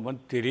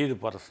కొంతమంది తెలియదు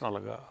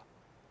పర్సనల్గా,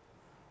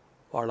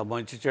 వాళ్ళ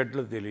మంచి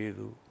చెట్లు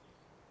తెలియదు.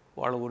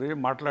 వాళ్ళ గురించి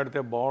మాట్లాడితే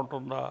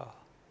బాగుంటుందా?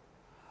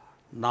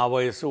 నా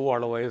వయసు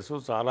వాళ్ళ వయసు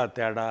చాలా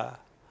తేడా.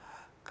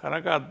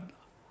 కనుక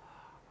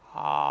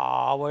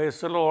ఆ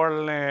వయసులో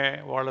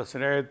వాళ్ళ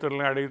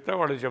స్నేహితుల్ని అడిగితే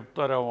వాళ్ళు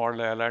చెప్తారేమో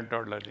వాళ్ళు ఎలాంటి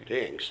వాళ్ళని.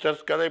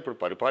 యంగ్స్టర్స్ కదా ఇప్పుడు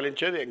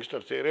పరిపాలించేది,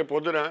 యంగ్స్టర్స్. రేపు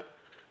పొద్దున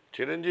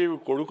చిరంజీవి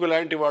కొడుకు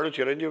లాంటి వాడు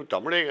చిరంజీవి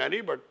తమ్ముడే కానీ,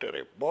 బట్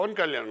రేపు పవన్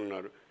కళ్యాణ్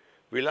ఉన్నారు.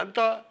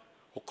 వీళ్ళంతా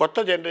కొత్త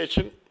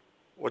జనరేషన్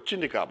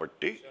వచ్చింది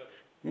కాబట్టి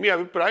మీ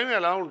అభిప్రాయం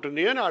ఎలా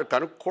ఉంటుంది అని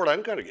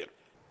కనుక్కోవడానికి అడిగారు.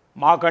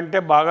 మాకంటే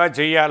బాగా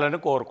చెయ్యాలని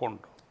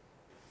కోరుకుంటాం.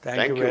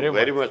 Thank you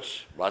very much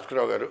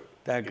Bhaskara Rao గారు.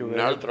 Thank you.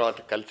 ఇన్నాళ్ళ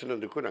తర్వాత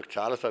కలిసినందుకు నాకు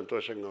చాలా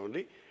సంతోషంగా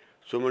ఉంది.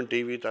 సుమన్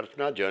టీవీ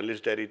తరఫున,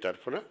 జర్నలిస్ట్ డైరీ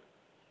తరఫున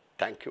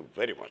థ్యాంక్ యూ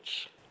వెరీ మచ్.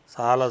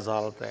 చాలా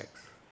థ్యాంక్స్.